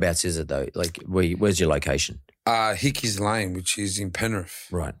 Well, whereabouts is it though? Like, where's your location? Hickey's Lane, which is in Penrith.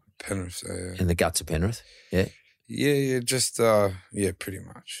 Right. Penrith. In the guts of Penrith. Yeah. Yeah. Just pretty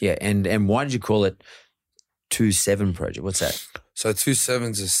much. Yeah, and why did you call it 2-7 Project? What's that? So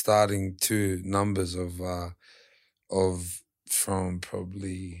 2-7's are starting two numbers of from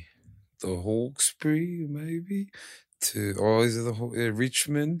probably the Hawkesbury, maybe, is it the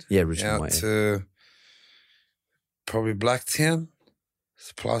Richmond? Yeah, Richmond. Out to probably Blacktown.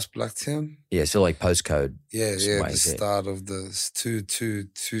 Plus Blacktown. Yeah, so like postcode. Yeah, the ways, start of the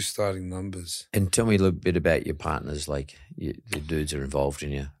two starting numbers. And tell me a little bit about your partners, like the dudes that are involved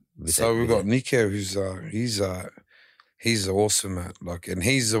in you. So we've got Nico, who's he's awesome at and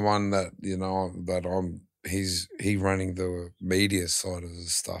he's the one that he's running the media side of the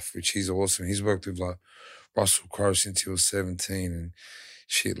stuff, which he's awesome. He's worked with like Russell Crowe since he was 17 and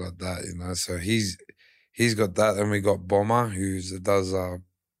shit like that, So he's got that, and we got Bomber, who does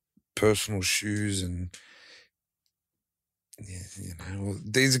personal shoes and. Yeah,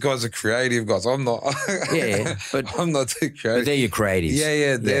 these guys are creative guys. I'm not. but I'm not too creative. But they're your creatives.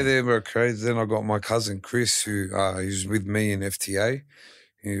 Yeah, they're my creatives. Then I got my cousin Chris, who he's with me in FTA.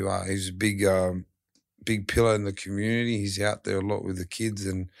 He's a big pillar in the community. He's out there a lot with the kids,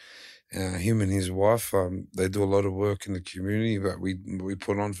 and him and his wife, they do a lot of work in the community. But we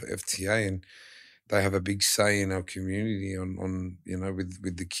put on for FTA, and they have a big say in our community on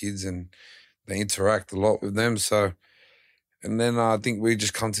with the kids, and they interact a lot with them. So. And then I think we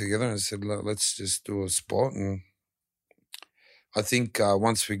just come together and said, let's just do a spot. And I think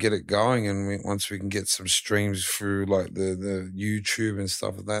once we get it going and once we can get some streams through like the YouTube and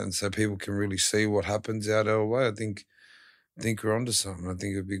stuff like that, and so people can really see what happens out our way, I think we're onto something. I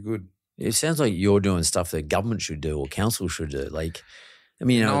think it'd be good. It sounds like you're doing stuff that government should do or council should do. Like, I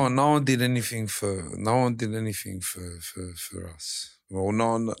mean, no one did anything for us. Well, no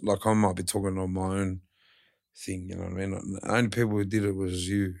one, like I might be talking on my own thing, you know what I mean? The only people who did it was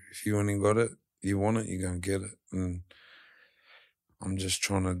you. If you only got it, you want it, you're going to get it. And I'm just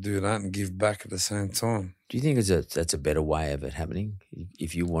trying to do that and give back at the same time. Do you think that's a better way of it happening?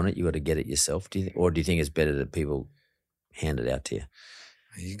 If you want it, you got to get it yourself. Or do you think it's better that people hand it out to you?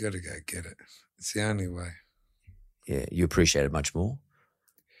 You got to go get it. It's the only way. Yeah, you appreciate it much more.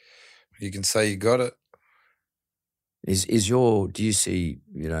 You can say you got it. Do you see,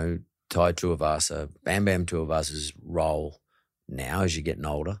 Tai Tuivasa, Bam Bam Tuivasa's role now as you're getting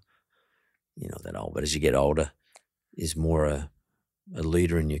older, you're not that old, but as you get older, is more a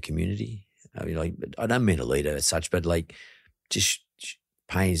leader in your community? I mean, I don't mean a leader as such, but just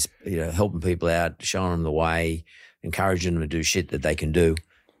pains, helping people out, showing them the way, encouraging them to do shit that they can do.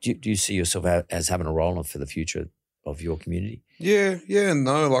 Do you see yourself as having a role for the future of your community? Yeah,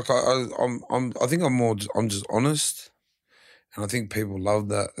 no. Like I think I'm just honest. And I think people love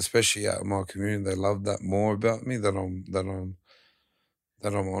that, especially out of my community. They love that more about me, that I'm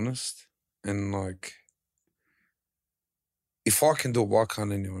honest. And if I can do it, why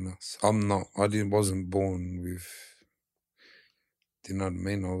can't anyone else? Wasn't born with. Do you know what I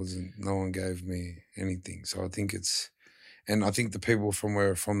mean? No one gave me anything. So I think I think the people from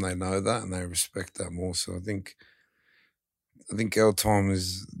where I'm from, they know that and they respect that more. So I think our time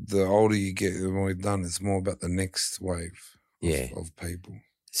is, the older you get, the more you've done. It's more about the next wave. Of people.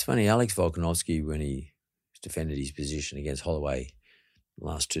 It's funny, Alex Volkanovski, when he defended his position against Holloway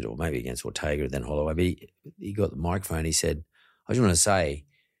last two, or maybe against Ortega and then Holloway, but he got the microphone, he said, I just want to say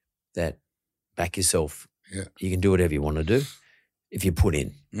that back yourself. Yeah. You can do whatever you want to do if you put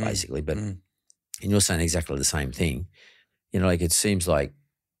in, basically. But and you're saying exactly the same thing. It seems like,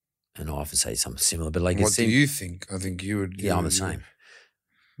 and I often say something similar, but what do you think? I think you would. I'm the same.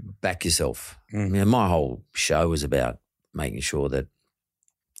 Back yourself. I mean, my whole show was about making sure that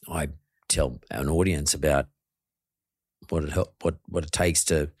I tell an audience about what it takes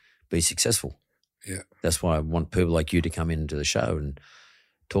to be successful. Yeah, that's why I want people like you to come into the show and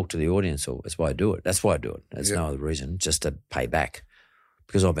talk to the audience. Or that's why I do it. That's no other reason, just to pay back,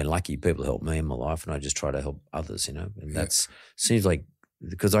 because I've been lucky. People help me in my life, and I just try to help others. And that's seems like,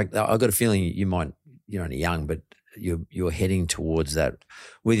 because I got a feeling you're only young, but you're heading towards that.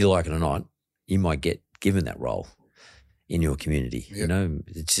 Whether you like it or not, you might get given that role in your community.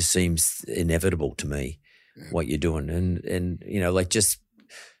 It just seems inevitable to me what you're doing. And just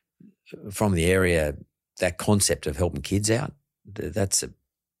from the area, that concept of helping kids out, that's a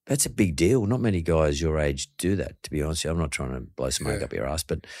big deal. Not many guys your age do that, to be honest with you. I'm not trying to blow smoke up your ass,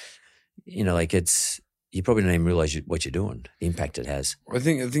 but it's, you probably don't even realise what you're doing, the impact it has. I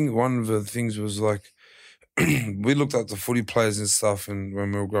think one of the things was we looked at the footy players and stuff, and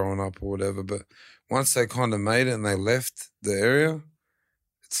when we were growing up or whatever, but once they kind of made it and they left the area,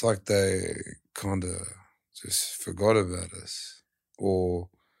 it's like they kind of just forgot about us. Or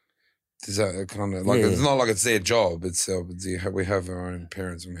is that kind of it's not like it's their job itself. We have our own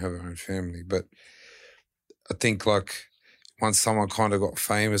parents and we have our own family. But I think once someone kind of got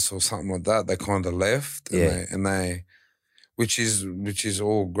famous or something like that, they kind of left and they which is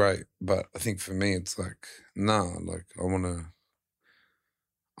all great. But I think for me, it's I want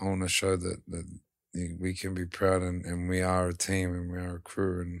to show that we can be proud, and we are a team, and we are a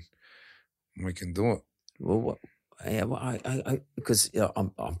crew, and we can do it. Well, because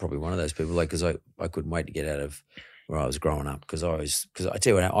I'm probably one of those people, like, because I couldn't wait to get out of where I was growing up, because I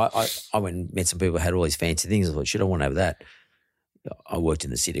tell you what, I went and met some people who had all these fancy things. I thought, shit, I want to have that. I worked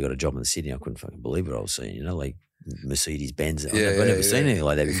in the city, got a job in the city. I couldn't fucking believe what I was seeing, like Mercedes Benz. I've never seen anything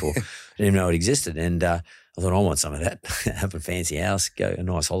like that before. I didn't even know it existed. And I thought, I want some of that. Have a fancy house, go a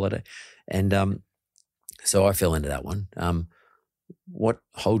nice holiday. And so I fell into that one. What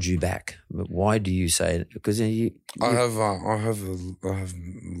holds you back? Why do you say it? Because I have a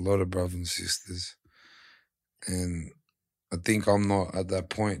lot of brothers and sisters, and I think I'm not at that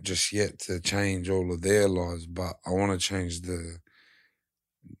point just yet to change all of their lives, but I want to change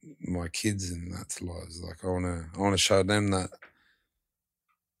my kids and that's lives. Like I want to show them that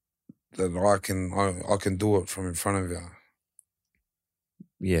I can do it from in front of you.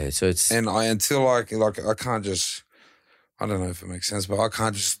 Yeah, so it's until I can't just, I don't know if it makes sense, but I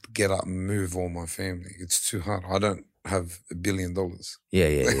can't just get up and move all my family. It's too hard. I don't have $1 billion.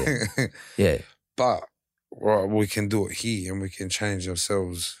 Yeah. Yeah. But we can do it here, and we can change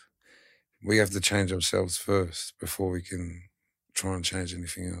ourselves. We have to change ourselves first before we can try and change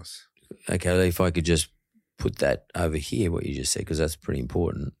anything else. Okay, if I could just put that over here, what you just said, because that's pretty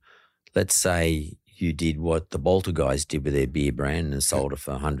important. Let's say you did what the Bolter guys did with their beer brand and sold it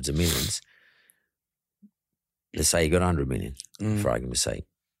for hundreds of millions. Let's say you got 100 million, for argument's sake.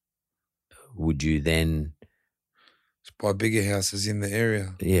 Would you then buy bigger houses in the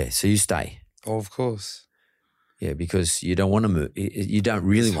area? Yeah, so you stay. Oh, of course. Yeah, because you don't want to move. You don't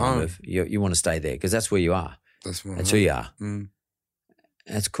really want to move. You want to stay there because that's where you are. That's who you are.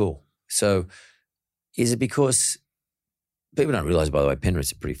 That's cool. So is it because people don't realise, by the way,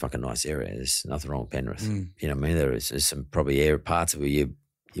 Penrith's a pretty fucking nice area. There's nothing wrong with Penrith. You know what I mean? There's some probably parts of it you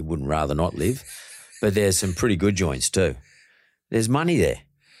wouldn't rather not live, but there's some pretty good joints too. There's money there.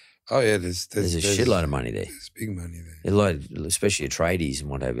 Oh yeah, there's a shitload of money there. There's big money there. Especially your tradies and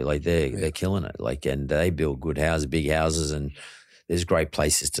what have you. Like they're killing it. Like, and they build good houses, big houses, and there's great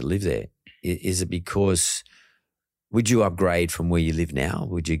places to live there. Is it because? Would you upgrade from where you live now?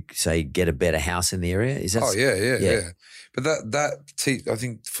 Would you say get a better house in the area? Is that? Oh yeah. But I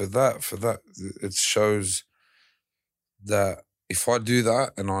think for that it shows that if I do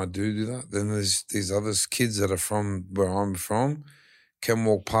that and I do that, then there's these other kids that are from where I'm from can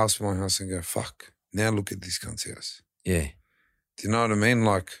walk past my house and go, fuck, now look at this cunt's house. Yeah. Do you know what I mean?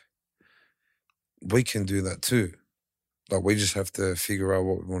 Like, we can do that too. Like, we just have to figure out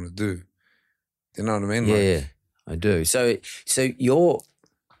what we want to do. Do you know what I mean? Yeah, I do. So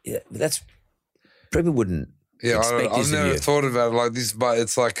that's people wouldn't expect I've never thought about it like this, but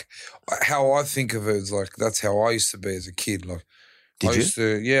it's like how I think of it is like that's how I used to be as a kid. Like, I used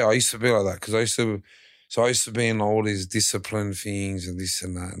to be like that because I used to be in all these discipline things and this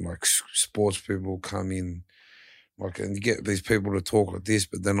and that, and like sports people come in, like, and you get these people to talk like this,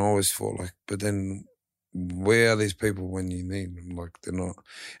 but then I always thought like, but then where are these people when you need them? Like, they're not.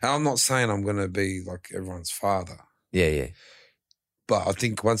 And I'm not saying I'm going to be like everyone's father. Yeah. But I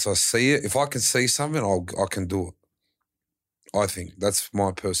think once I see it, if I can see something, I can do it. I think that's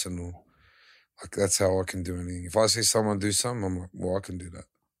my personal, like, that's how I can do anything. If I see someone do something, I'm like, well, I can do that.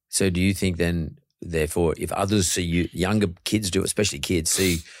 So do you think then, therefore, if others see you, younger kids do it, especially kids,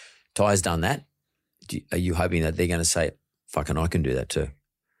 see Ty's done that, are you hoping that they're going to say, fucking I can do that too?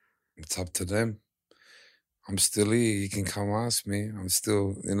 It's up to them. I'm still here. You can come ask me. I'm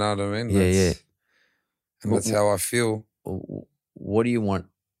still, you know what I mean? Yeah. And that's how I feel. What do you want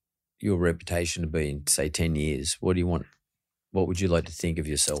your reputation to be in, say, 10 years? What do you want? What would you like to think of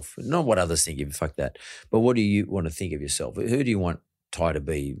yourself? Not what others think of you, fuck that. But what do you want to think of yourself? Who do you want Ty to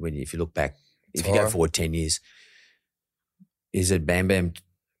be if you look back, if you go forward 10 years? Is it Bam Bam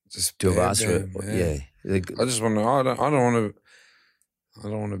Tuivasa? Yeah. I just want to, I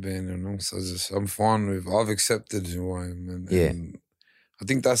don't want to be anyone else. I'm fine with. I've accepted who I am, and I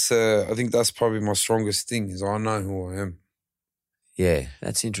think that's probably my strongest thing is I know who I am. Yeah,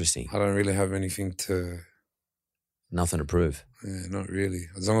 that's interesting. I don't really have anything nothing to prove. Yeah, not really.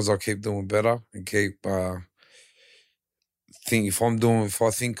 As long as I keep doing better and keep if I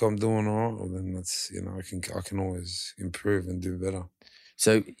think I'm doing all right, well, then that's I can always improve and do better.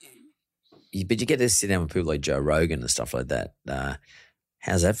 So, but you get to sit down with people like Joe Rogan and stuff like that.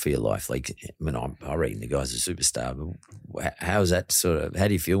 How's that for your life? Like, I mean, I reckon the guy's a superstar, but how's that how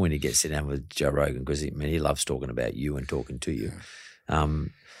do you feel when you get to sit down with Joe Rogan? Because he loves talking about you and talking to you. Yeah.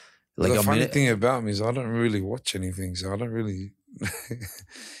 The funny thing about me is I don't really watch anything, so I don't really.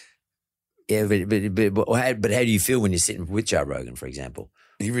 Yeah, but how do you feel when you're sitting with Joe Rogan, for example?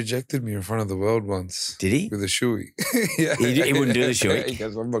 He rejected me in front of the world once. Did he? With a shoey. Yeah. He wouldn't do the shoey? He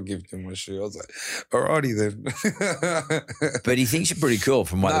goes, I'm not giving you my shoe. I was like, alrighty then. But he thinks you're pretty cool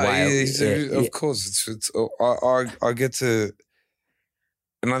from what the way. Of course. I get to,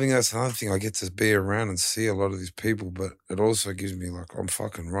 and I think that's another thing. I get to be around and see a lot of these people, but it also gives me like, I'm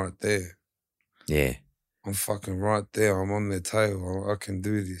fucking right there. Yeah. I'm fucking right there. I'm on their tail. I can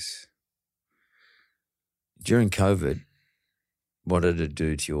do this. During COVID, what did it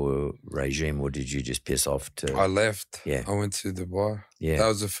do to your regime, or did you just piss off to? I left. Yeah. I went to Dubai. Yeah.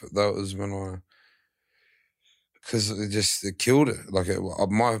 That was when because it killed it. Like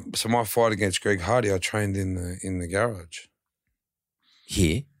my fight against Greg Hardy, I trained in the garage.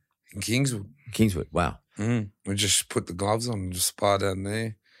 Here? In Kingswood. Kingswood, wow. We just put the gloves on and just spar down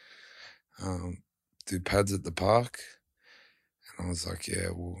there. Do pads at the park. And I was like, yeah,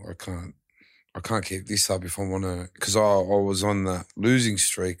 well, I can't keep this up if I want to, because I was on the losing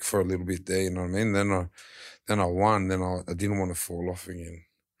streak for a little bit there, you know what I mean? Then I won, then I didn't want to fall off again.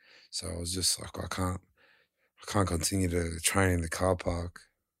 So I was just like, I can't continue to train in the car park.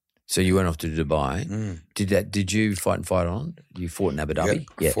 So you went off to Dubai. Did you fight on? You fought in Abu Dhabi?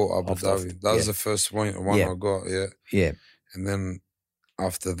 Yeah, I fought Abu Dhabi. That was the first one I got, Yeah. And then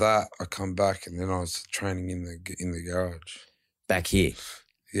after that, I come back and then I was training in the garage. Back here?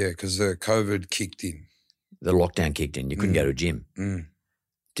 Yeah, because the COVID kicked in. The lockdown kicked in. You couldn't go to a gym.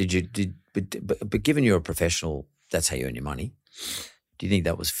 But given you're a professional, that's how you earn your money. Do you think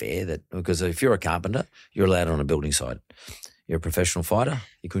that was fair? Because if you're a carpenter, you're allowed on a building site. You're a professional fighter,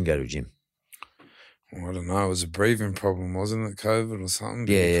 you couldn't go to a gym. Well, I don't know. It was a breathing problem, wasn't it? COVID or something?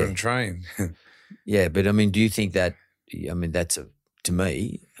 Yeah, you couldn't train. Yeah, but I mean, do you think that? I mean, that's to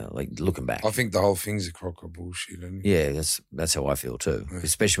me, like looking back. I think the whole thing's a crock of bullshit. Isn't it? Yeah, that's how I feel too. Yeah.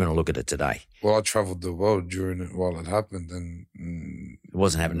 Especially when I look at it today. Well, I travelled the world during it while it happened, and it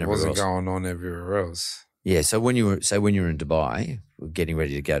wasn't happening. It wasn't going on everywhere else. Yeah. So when you were in Dubai, getting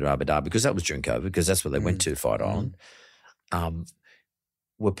ready to go to Abu Dhabi, because that was during COVID, because that's where they went to fight on.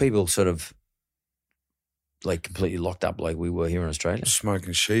 Were people sort of like completely locked up like we were here in Australia?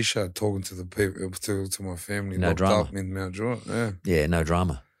 Smoking shisha, talking to the people, to my family. No drama. Up in Mount Druitt, yeah. Yeah, no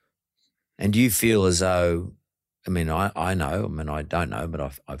drama. And do you feel as though, I mean, I know, I mean, I don't know, but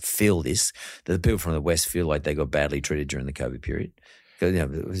I feel this, that the people from the West feel like they got badly treated during the COVID period. Because, you know,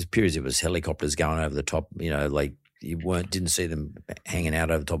 there was periods it was helicopters going over the top, you know, like you didn't see them hanging out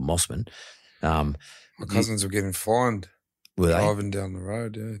over the top of Mossman. My cousins were getting fined. Were they? Driving down the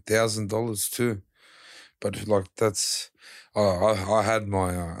road, yeah. $1,000 too. But like I had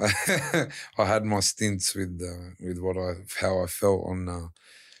my I had my stints with how I felt on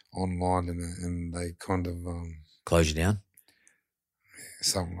online, and they kind of close you down,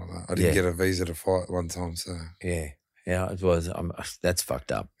 something like that. I didn't get a visa to fight one time, so yeah, it was. That's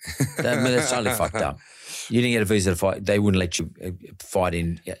fucked up. That's totally fucked up. You didn't get a visa to fight. They wouldn't let you fight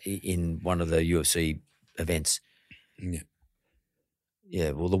in one of the UFC events. Yeah.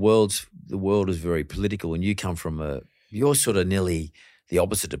 Yeah, well, the world is very political, and you come from you're sort of nearly the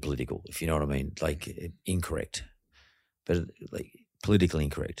opposite of political, if you know what I mean, like incorrect, but like politically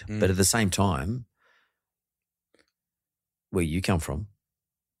incorrect. But at the same time, where you come from,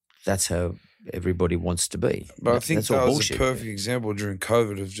 that's how everybody wants to be. But I think that's that all was bullshit. a perfect example during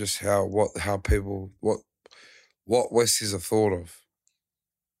COVID of just how people what West is a thought of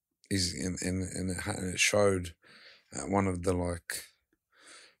is and it showed at one of the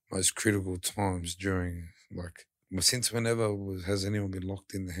most critical times during since whenever has anyone been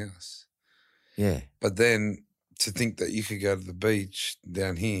locked in the house? Yeah. But then to think that you could go to the beach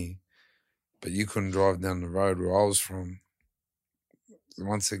down here, but you couldn't drive down the road where I was from.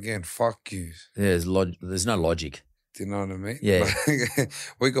 Once again, fuck you. Yeah, there's no logic. Do you know what I mean? Yeah.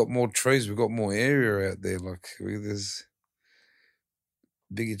 We got more trees, we got more area out there. There's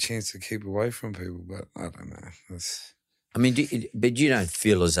bigger chance to keep away from people, but I don't know. I mean, but you don't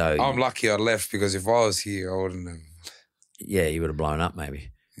feel as though... I'm lucky I left, because if I was here, I wouldn't have... Yeah, you would have blown up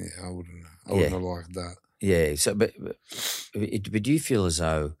maybe. Yeah, I wouldn't have liked that. Yeah, so, but do you feel as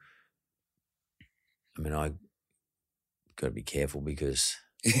though... I mean, I got to be careful because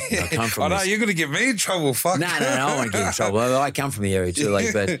I come from... I know, you're going to get me in trouble, fuck. No, I want to get in trouble. I come from the area too,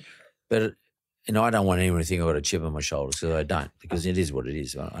 but you know, I don't want anyone to think I've got a chip on my shoulder, because I don't, because it is what it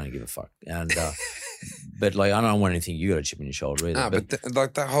is. I don't give a fuck. And but I don't want anything you got a chip on your shoulder either. No,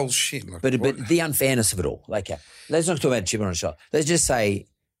 but that whole shit. But the unfairness of it all. Let's not talk about a chip on a shoulder. Let's just say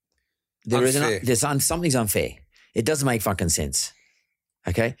something's unfair. It doesn't make fucking sense.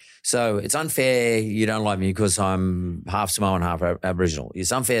 Okay? So it's unfair you don't like me because I'm half Samoan, half Aboriginal.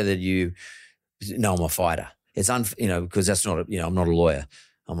 It's unfair that you know I'm a fighter. It's because that's not, I'm not a lawyer.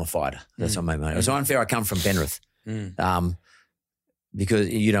 I'm a fighter. That's what I made money. It's unfair I come from Penrith. Because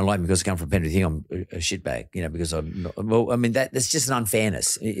you don't like me because I come from Penrith, you think I'm a shitbag, because I'm not, well, I mean, that's just an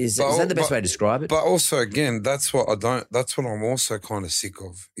unfairness. Is that the best way to describe it? But also, again, that's what I'm also kind of sick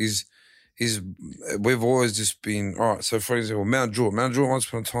of is we've always just been, all right, so for example, Mount Druitt once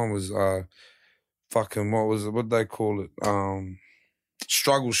upon a time was what they call it?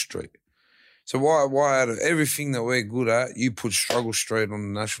 Struggle Street. So why out of everything that we're good at, you put Struggle Street on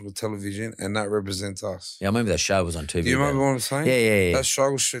the national television and that represents us? Yeah, I remember that show was on TV. Do you remember what I'm saying? Yeah. That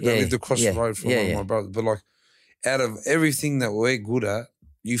Struggle Street, they lived across the road from one of my brothers. But like, out of everything that we're good at,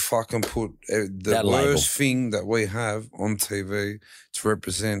 you fucking put the worst thing that we have on TV to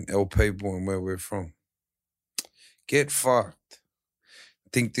represent our people and where we're from. Get fucked. I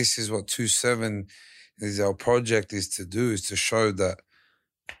think this is what 2-7 is our project is to do, is to show that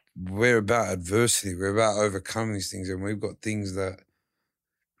we're about adversity. We're about overcoming these things, and we've got things that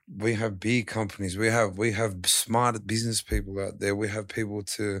we have big companies. We have smart business people out there. We have people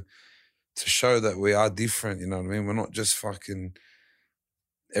to show that we are different. You know what I mean? We're not just fucking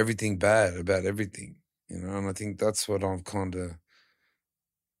everything bad about everything. And I think that's what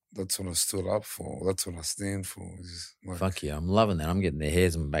that's what I stood up for. That's what I stand for. Like, fuck yeah, I'm loving that. I'm getting the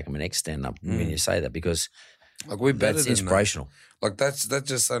hairs on the back of my neck stand up when you say that, because like we're better that's than inspirational. That. Like that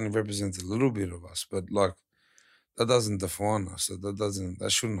just only represents a little bit of us, but like that doesn't define us. That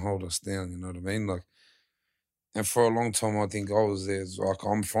shouldn't hold us down. You know what I mean? Like, and for a long time, I think I was there. Like,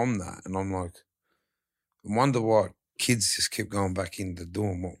 I'm from that, and I'm like, I wonder what kids just keep going back into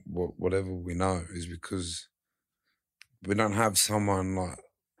doing whatever we know is because we don't have someone like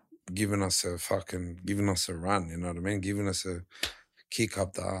giving us a run. You know what I mean? Giving us a kick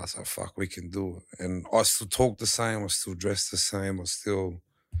up the ass. Oh, fuck, we can do it. And I still talk the same. I still dress the same. I still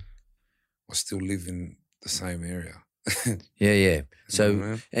live in the same area. Yeah. So, You know what I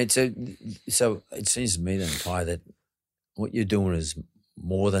mean? and so it seems to me then, Tai, that what you're doing is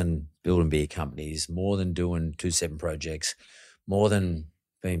more than building beer companies, more than doing 2-7 projects, more than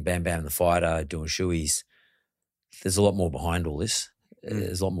being Bam Bam the Fighter, doing shoeies. There's a lot more behind all this.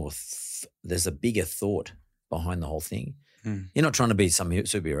 There's a lot more. There's a bigger thought behind the whole thing. You're not trying to be some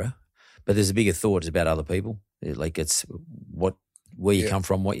superhero, but there's a bigger thought. It's about other people. Like, it's where you come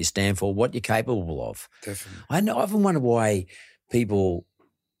from, what you stand for, what you're capable of. Definitely. I often wonder why people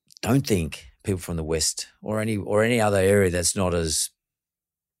don't think people from the West or any other area that's not as,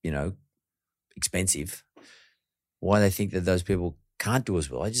 expensive, why they think that those people can't do as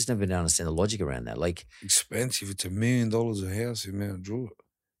well. I just never understand the logic around that. Like, expensive. It's $1 million a house in Mount Druitt.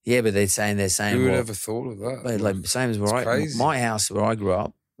 yeah, but they're saying Who would ever thought of that? like same as where my house where I grew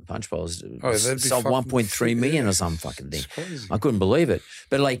up, Punch Bowls, sold 1.3 million or some fucking thing. It's crazy. I couldn't believe it.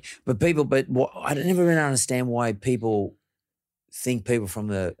 But I never really understand why people think people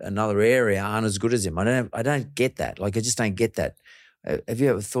from another area aren't as good as him. I don't get that. Like, I just don't get that. Have you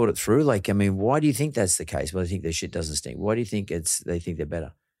ever thought it through? Like, I mean, why do you think that's the case? Well, they think their shit doesn't stink. Why do you think they think they're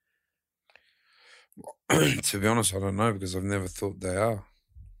better? To be honest, I don't know, because I've never thought they are.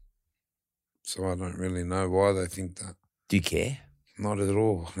 So I don't really know why they think that. Do you care? Not at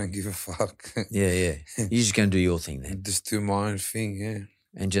all. I don't give a fuck. Yeah. You're just going to do your thing then. Just do my own thing, yeah.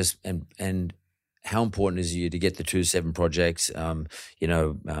 And how important is it you to get the 2-7 projects,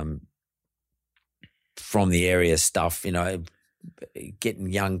 from the area stuff,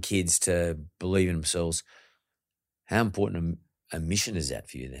 getting young kids to believe in themselves. How important a mission is that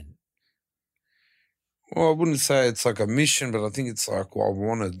for you then? Well, I wouldn't say it's like a mission, but I think it's like what I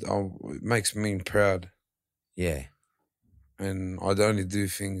wanted. It makes me proud. Yeah. And I'd only do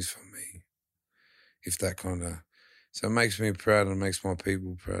things for me, if that kind of... So it makes me proud and it makes my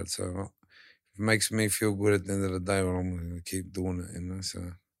people proud. So it makes me feel good at the end of the day when I'm going to keep doing it,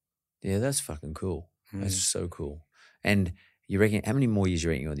 So yeah, that's fucking cool. That's so cool. And you reckon, how many more years you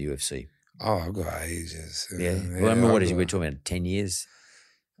reckon on the UFC? Oh, I've got ages. Yeah. Well, I mean, what is it? We're talking about 10 years?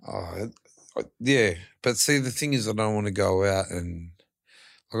 Yeah. But see, the thing is, I don't want to go out and...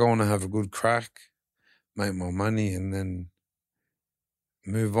 Like, I want to have a good crack, make my money, and then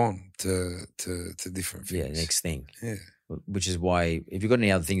move on to different things. Yeah, next thing. Yeah. Which is why, if you've got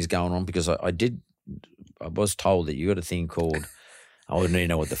any other things going on, because I was told that you got a thing called, I wouldn't even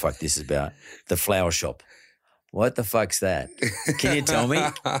know what the fuck this is about, the flower shop. What the fuck's that? Can you tell me?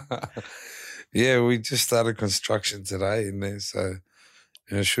 Yeah, we just started construction today in there, so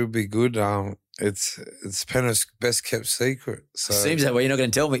it should be good. It's Penrith's best kept secret. So. Seems that way. You're not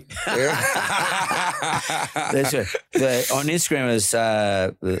going to tell me. Yeah. That's right. On Instagram, is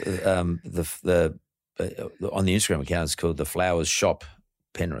on the Instagram account, it's called the Flowers Shop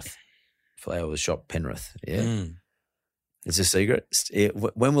Penrith. Flowers Shop Penrith. Yeah. It's a secret.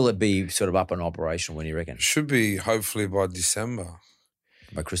 When will it be sort of up and operational, when you reckon? Should be hopefully by December.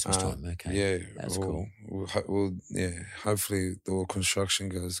 By Christmas time, okay. Yeah. That's cool. Hopefully the construction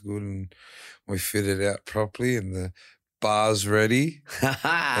goes good and we fit it out properly and the bar's ready.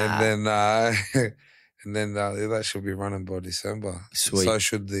 and then that should be running by December. Sweet. So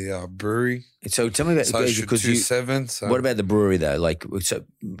should the brewery. So tell me about because 27. So. What about the brewery though? Like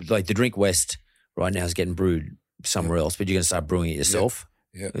the Drink West right now is getting brewed somewhere else, but you're going to start brewing it yourself.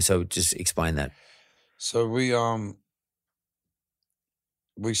 Yeah. So just explain that. So we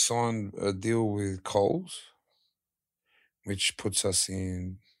signed a deal with Coles, which puts us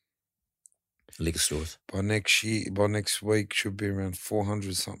in liquor stores. By next week, should be around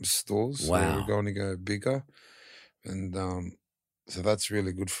 400 something stores. Wow. So we're going to go bigger, and so that's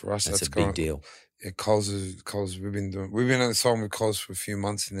really good for us. That's a big deal. Yeah, Coles. We've been on the side with Coles for a few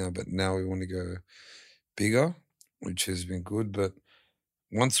months now, but now we want to go bigger, which has been good. But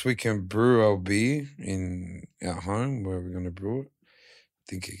once we can brew our beer in our home where we're going to brew it, I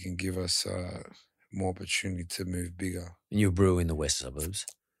think it can give us more opportunity to move bigger. And you brew in the west suburbs.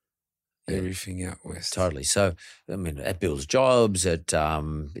 Everything out west. Totally. So, I mean, it builds jobs. It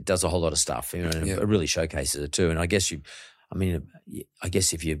does a whole lot of stuff. You know, and it really showcases it too. And I guess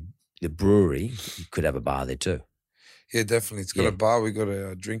if you're the brewery, you could have a bar there too. Yeah, definitely. It's got a bar. We got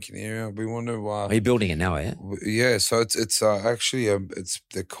a drinking area. We want to. Are you building it now? Yeah. So it's actually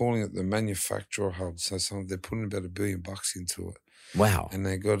they're calling it the manufacturer hub. So they're putting about $1 billion into it. Wow. And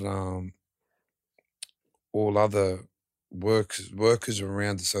they got all other workers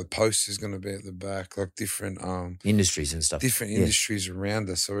around us. So Post is going to be at the back, like different industries and stuff. Different industries around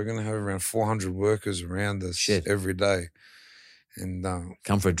us. So we're going to have around 400 workers around us every day. And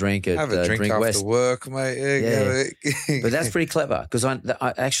come for a drink at have a drink after West. Work, mate. Yeah. But that's pretty clever because I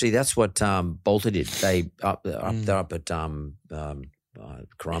actually that's what Bolter did. They're up at Currumbin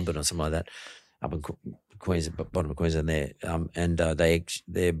or something like that, up in Queensland, bottom of Queensland there, and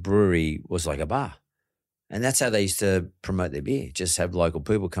their brewery was like a bar. And that's how they used to promote their beer. Just have local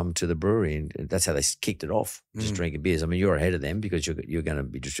people come to the brewery, and that's how they kicked it off, just drinking beers. I mean, you're ahead of them because you're going to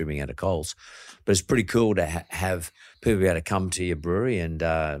be distributing out of Coles. But it's pretty cool to have people be able to come to your brewery and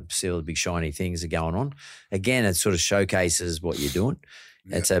see all the big shiny things that are going on. Again, it sort of showcases what you're doing.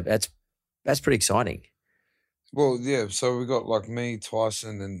 Yeah. That's pretty exciting. Well, yeah. So we got like me,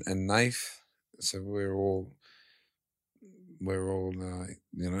 Tyson, and Nath. So we're all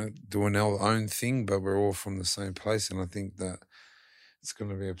doing our own thing, but we're all from the same place. And I think that it's going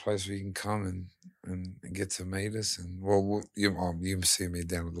to be a place where you can come and get to meet us. And you see me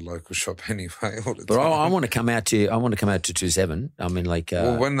down at the local shop anyway all the time. But I want to come out to 27. I mean, like,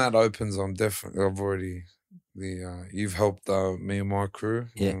 well, when that opens, you've helped me and my crew.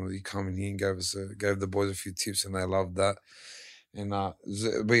 Yeah. You come in here and gave the boys a few tips, and they loved that. And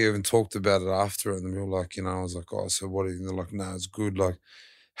we even talked about it after it, and we were like, I was like, oh, so what? And they're like, no, it's good. Like,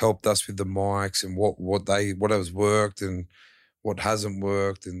 helped us with the mics and what has worked and what hasn't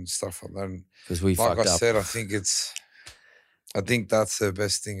worked and stuff like that. Because we fucked up. Like I said, I think that's the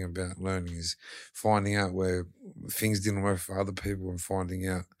best thing about learning is finding out where things didn't work for other people and finding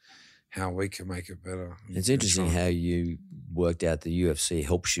out how we can make it better. It's interesting how you worked out the UFC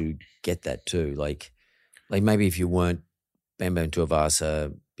helps you get that too. Like maybe if you weren't Bam Bam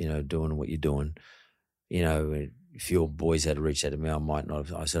Tuivasa, doing what you're doing, if your boys had reached out to me, I might not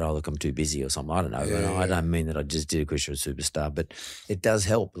have. I said, oh, look, I'm too busy or something. I don't know. Yeah. I don't mean that I just did it because you're a superstar, but it does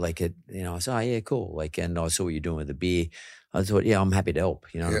help. Like, I said, oh, yeah, cool. Like, and I saw what you're doing with the beer. I thought, yeah, I'm happy to help.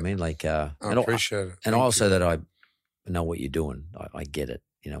 You know what I mean? Like, I appreciate it. And also that I know what you're doing. I get it.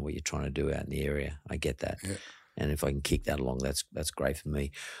 What you're trying to do out in the area. I get that. Yeah. And if I can kick that along, that's great for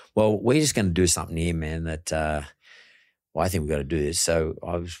me. Well, we're just going to do something here, man, that I think we've got to do this. So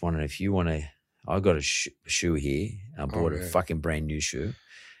I was wondering if you want to, I've got a shoe here. I bought a fucking brand new shoe,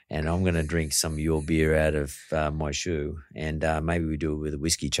 and I'm going to drink some of your beer out of my shoe, and maybe we do it with a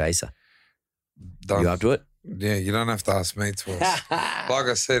whiskey chaser. Done. You up to it? Yeah, you don't have to ask me twice. Like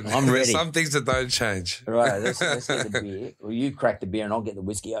I said, I'm ready. There's some things that don't change. Right, let's get the beer. Well, you crack the beer and I'll get the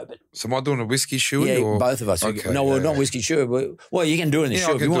whiskey open. So am I doing a whiskey shoey? Yeah, or? Both of us. Okay, no, not whiskey shoey. Well, you can do it in the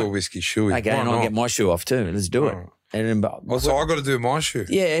shoe I if can you do want. a whiskey shoey. Okay, and I'll get my shoe off too. Let's do it. And then, so I got to do my shoe.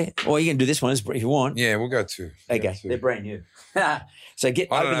 Yeah, or you can do this one if you want. Yeah, we'll go two. Okay, they're brand new. So I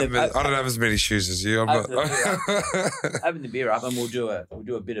don't have as many shoes as you. Open the beer up, and we'll do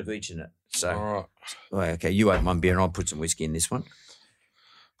a bit of each in it. So, all right. Okay, you open one beer, and I'll put some whiskey in this one.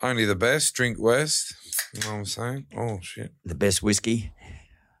 Only the best. Drink West. You know what I'm saying? Oh shit. The best whiskey.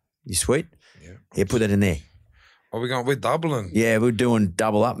 You sweet? Yeah. Yeah, put that in there. We're doubling. Yeah, we're doing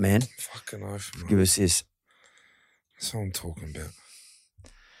double up, man. Fucking oath, man. Give us this. That's what I'm talking about.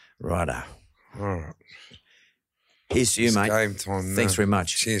 Righto. All right. Here's to you, It's mate. game time Thanks now. very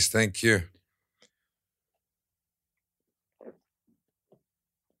much. Cheers. Thank you.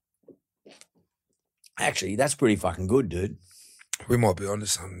 Actually, that's pretty fucking good, dude. We might be onto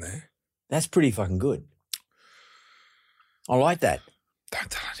something there. That's pretty fucking good. I like that. Don't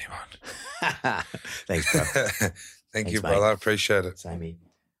tell anyone. Thanks, bro. Thank you, Thanks, brother. mate. I appreciate it. Same here.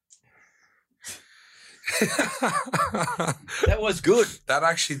 That was good. That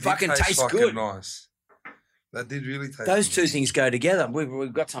actually did Fucking taste tastes fucking good. nice. That did really taste Those nice. two things go together.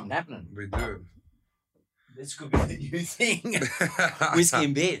 We've got something happening. We do. This could be the new thing. Whiskey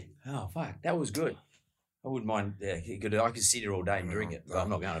in bed. Oh, fuck. That was good. I wouldn't mind. Yeah, I could sit here all day and drink it. But I'm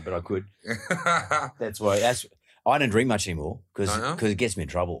not going to, but I could. That's why. I don't drink much anymore because it gets me in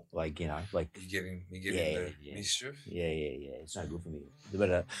trouble. Like, you know, like You're getting into mischief. Yeah. It's no good for me.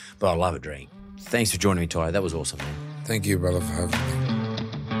 But I love a drink. Thanks for joining me, Ty. That was awesome, man. Thank you, brother, for having me.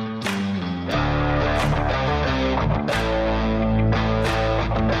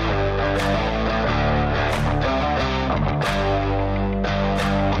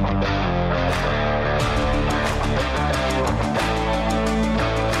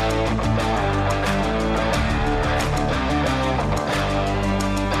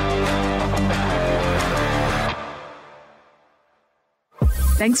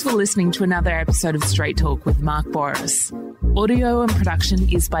 Thanks for listening to another episode of Straight Talk with Mark Boris. Audio and production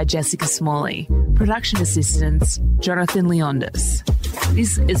is by Jessica Smalley. Production assistance, Jonathan Leondis.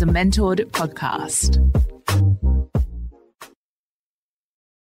 This is a mentored podcast.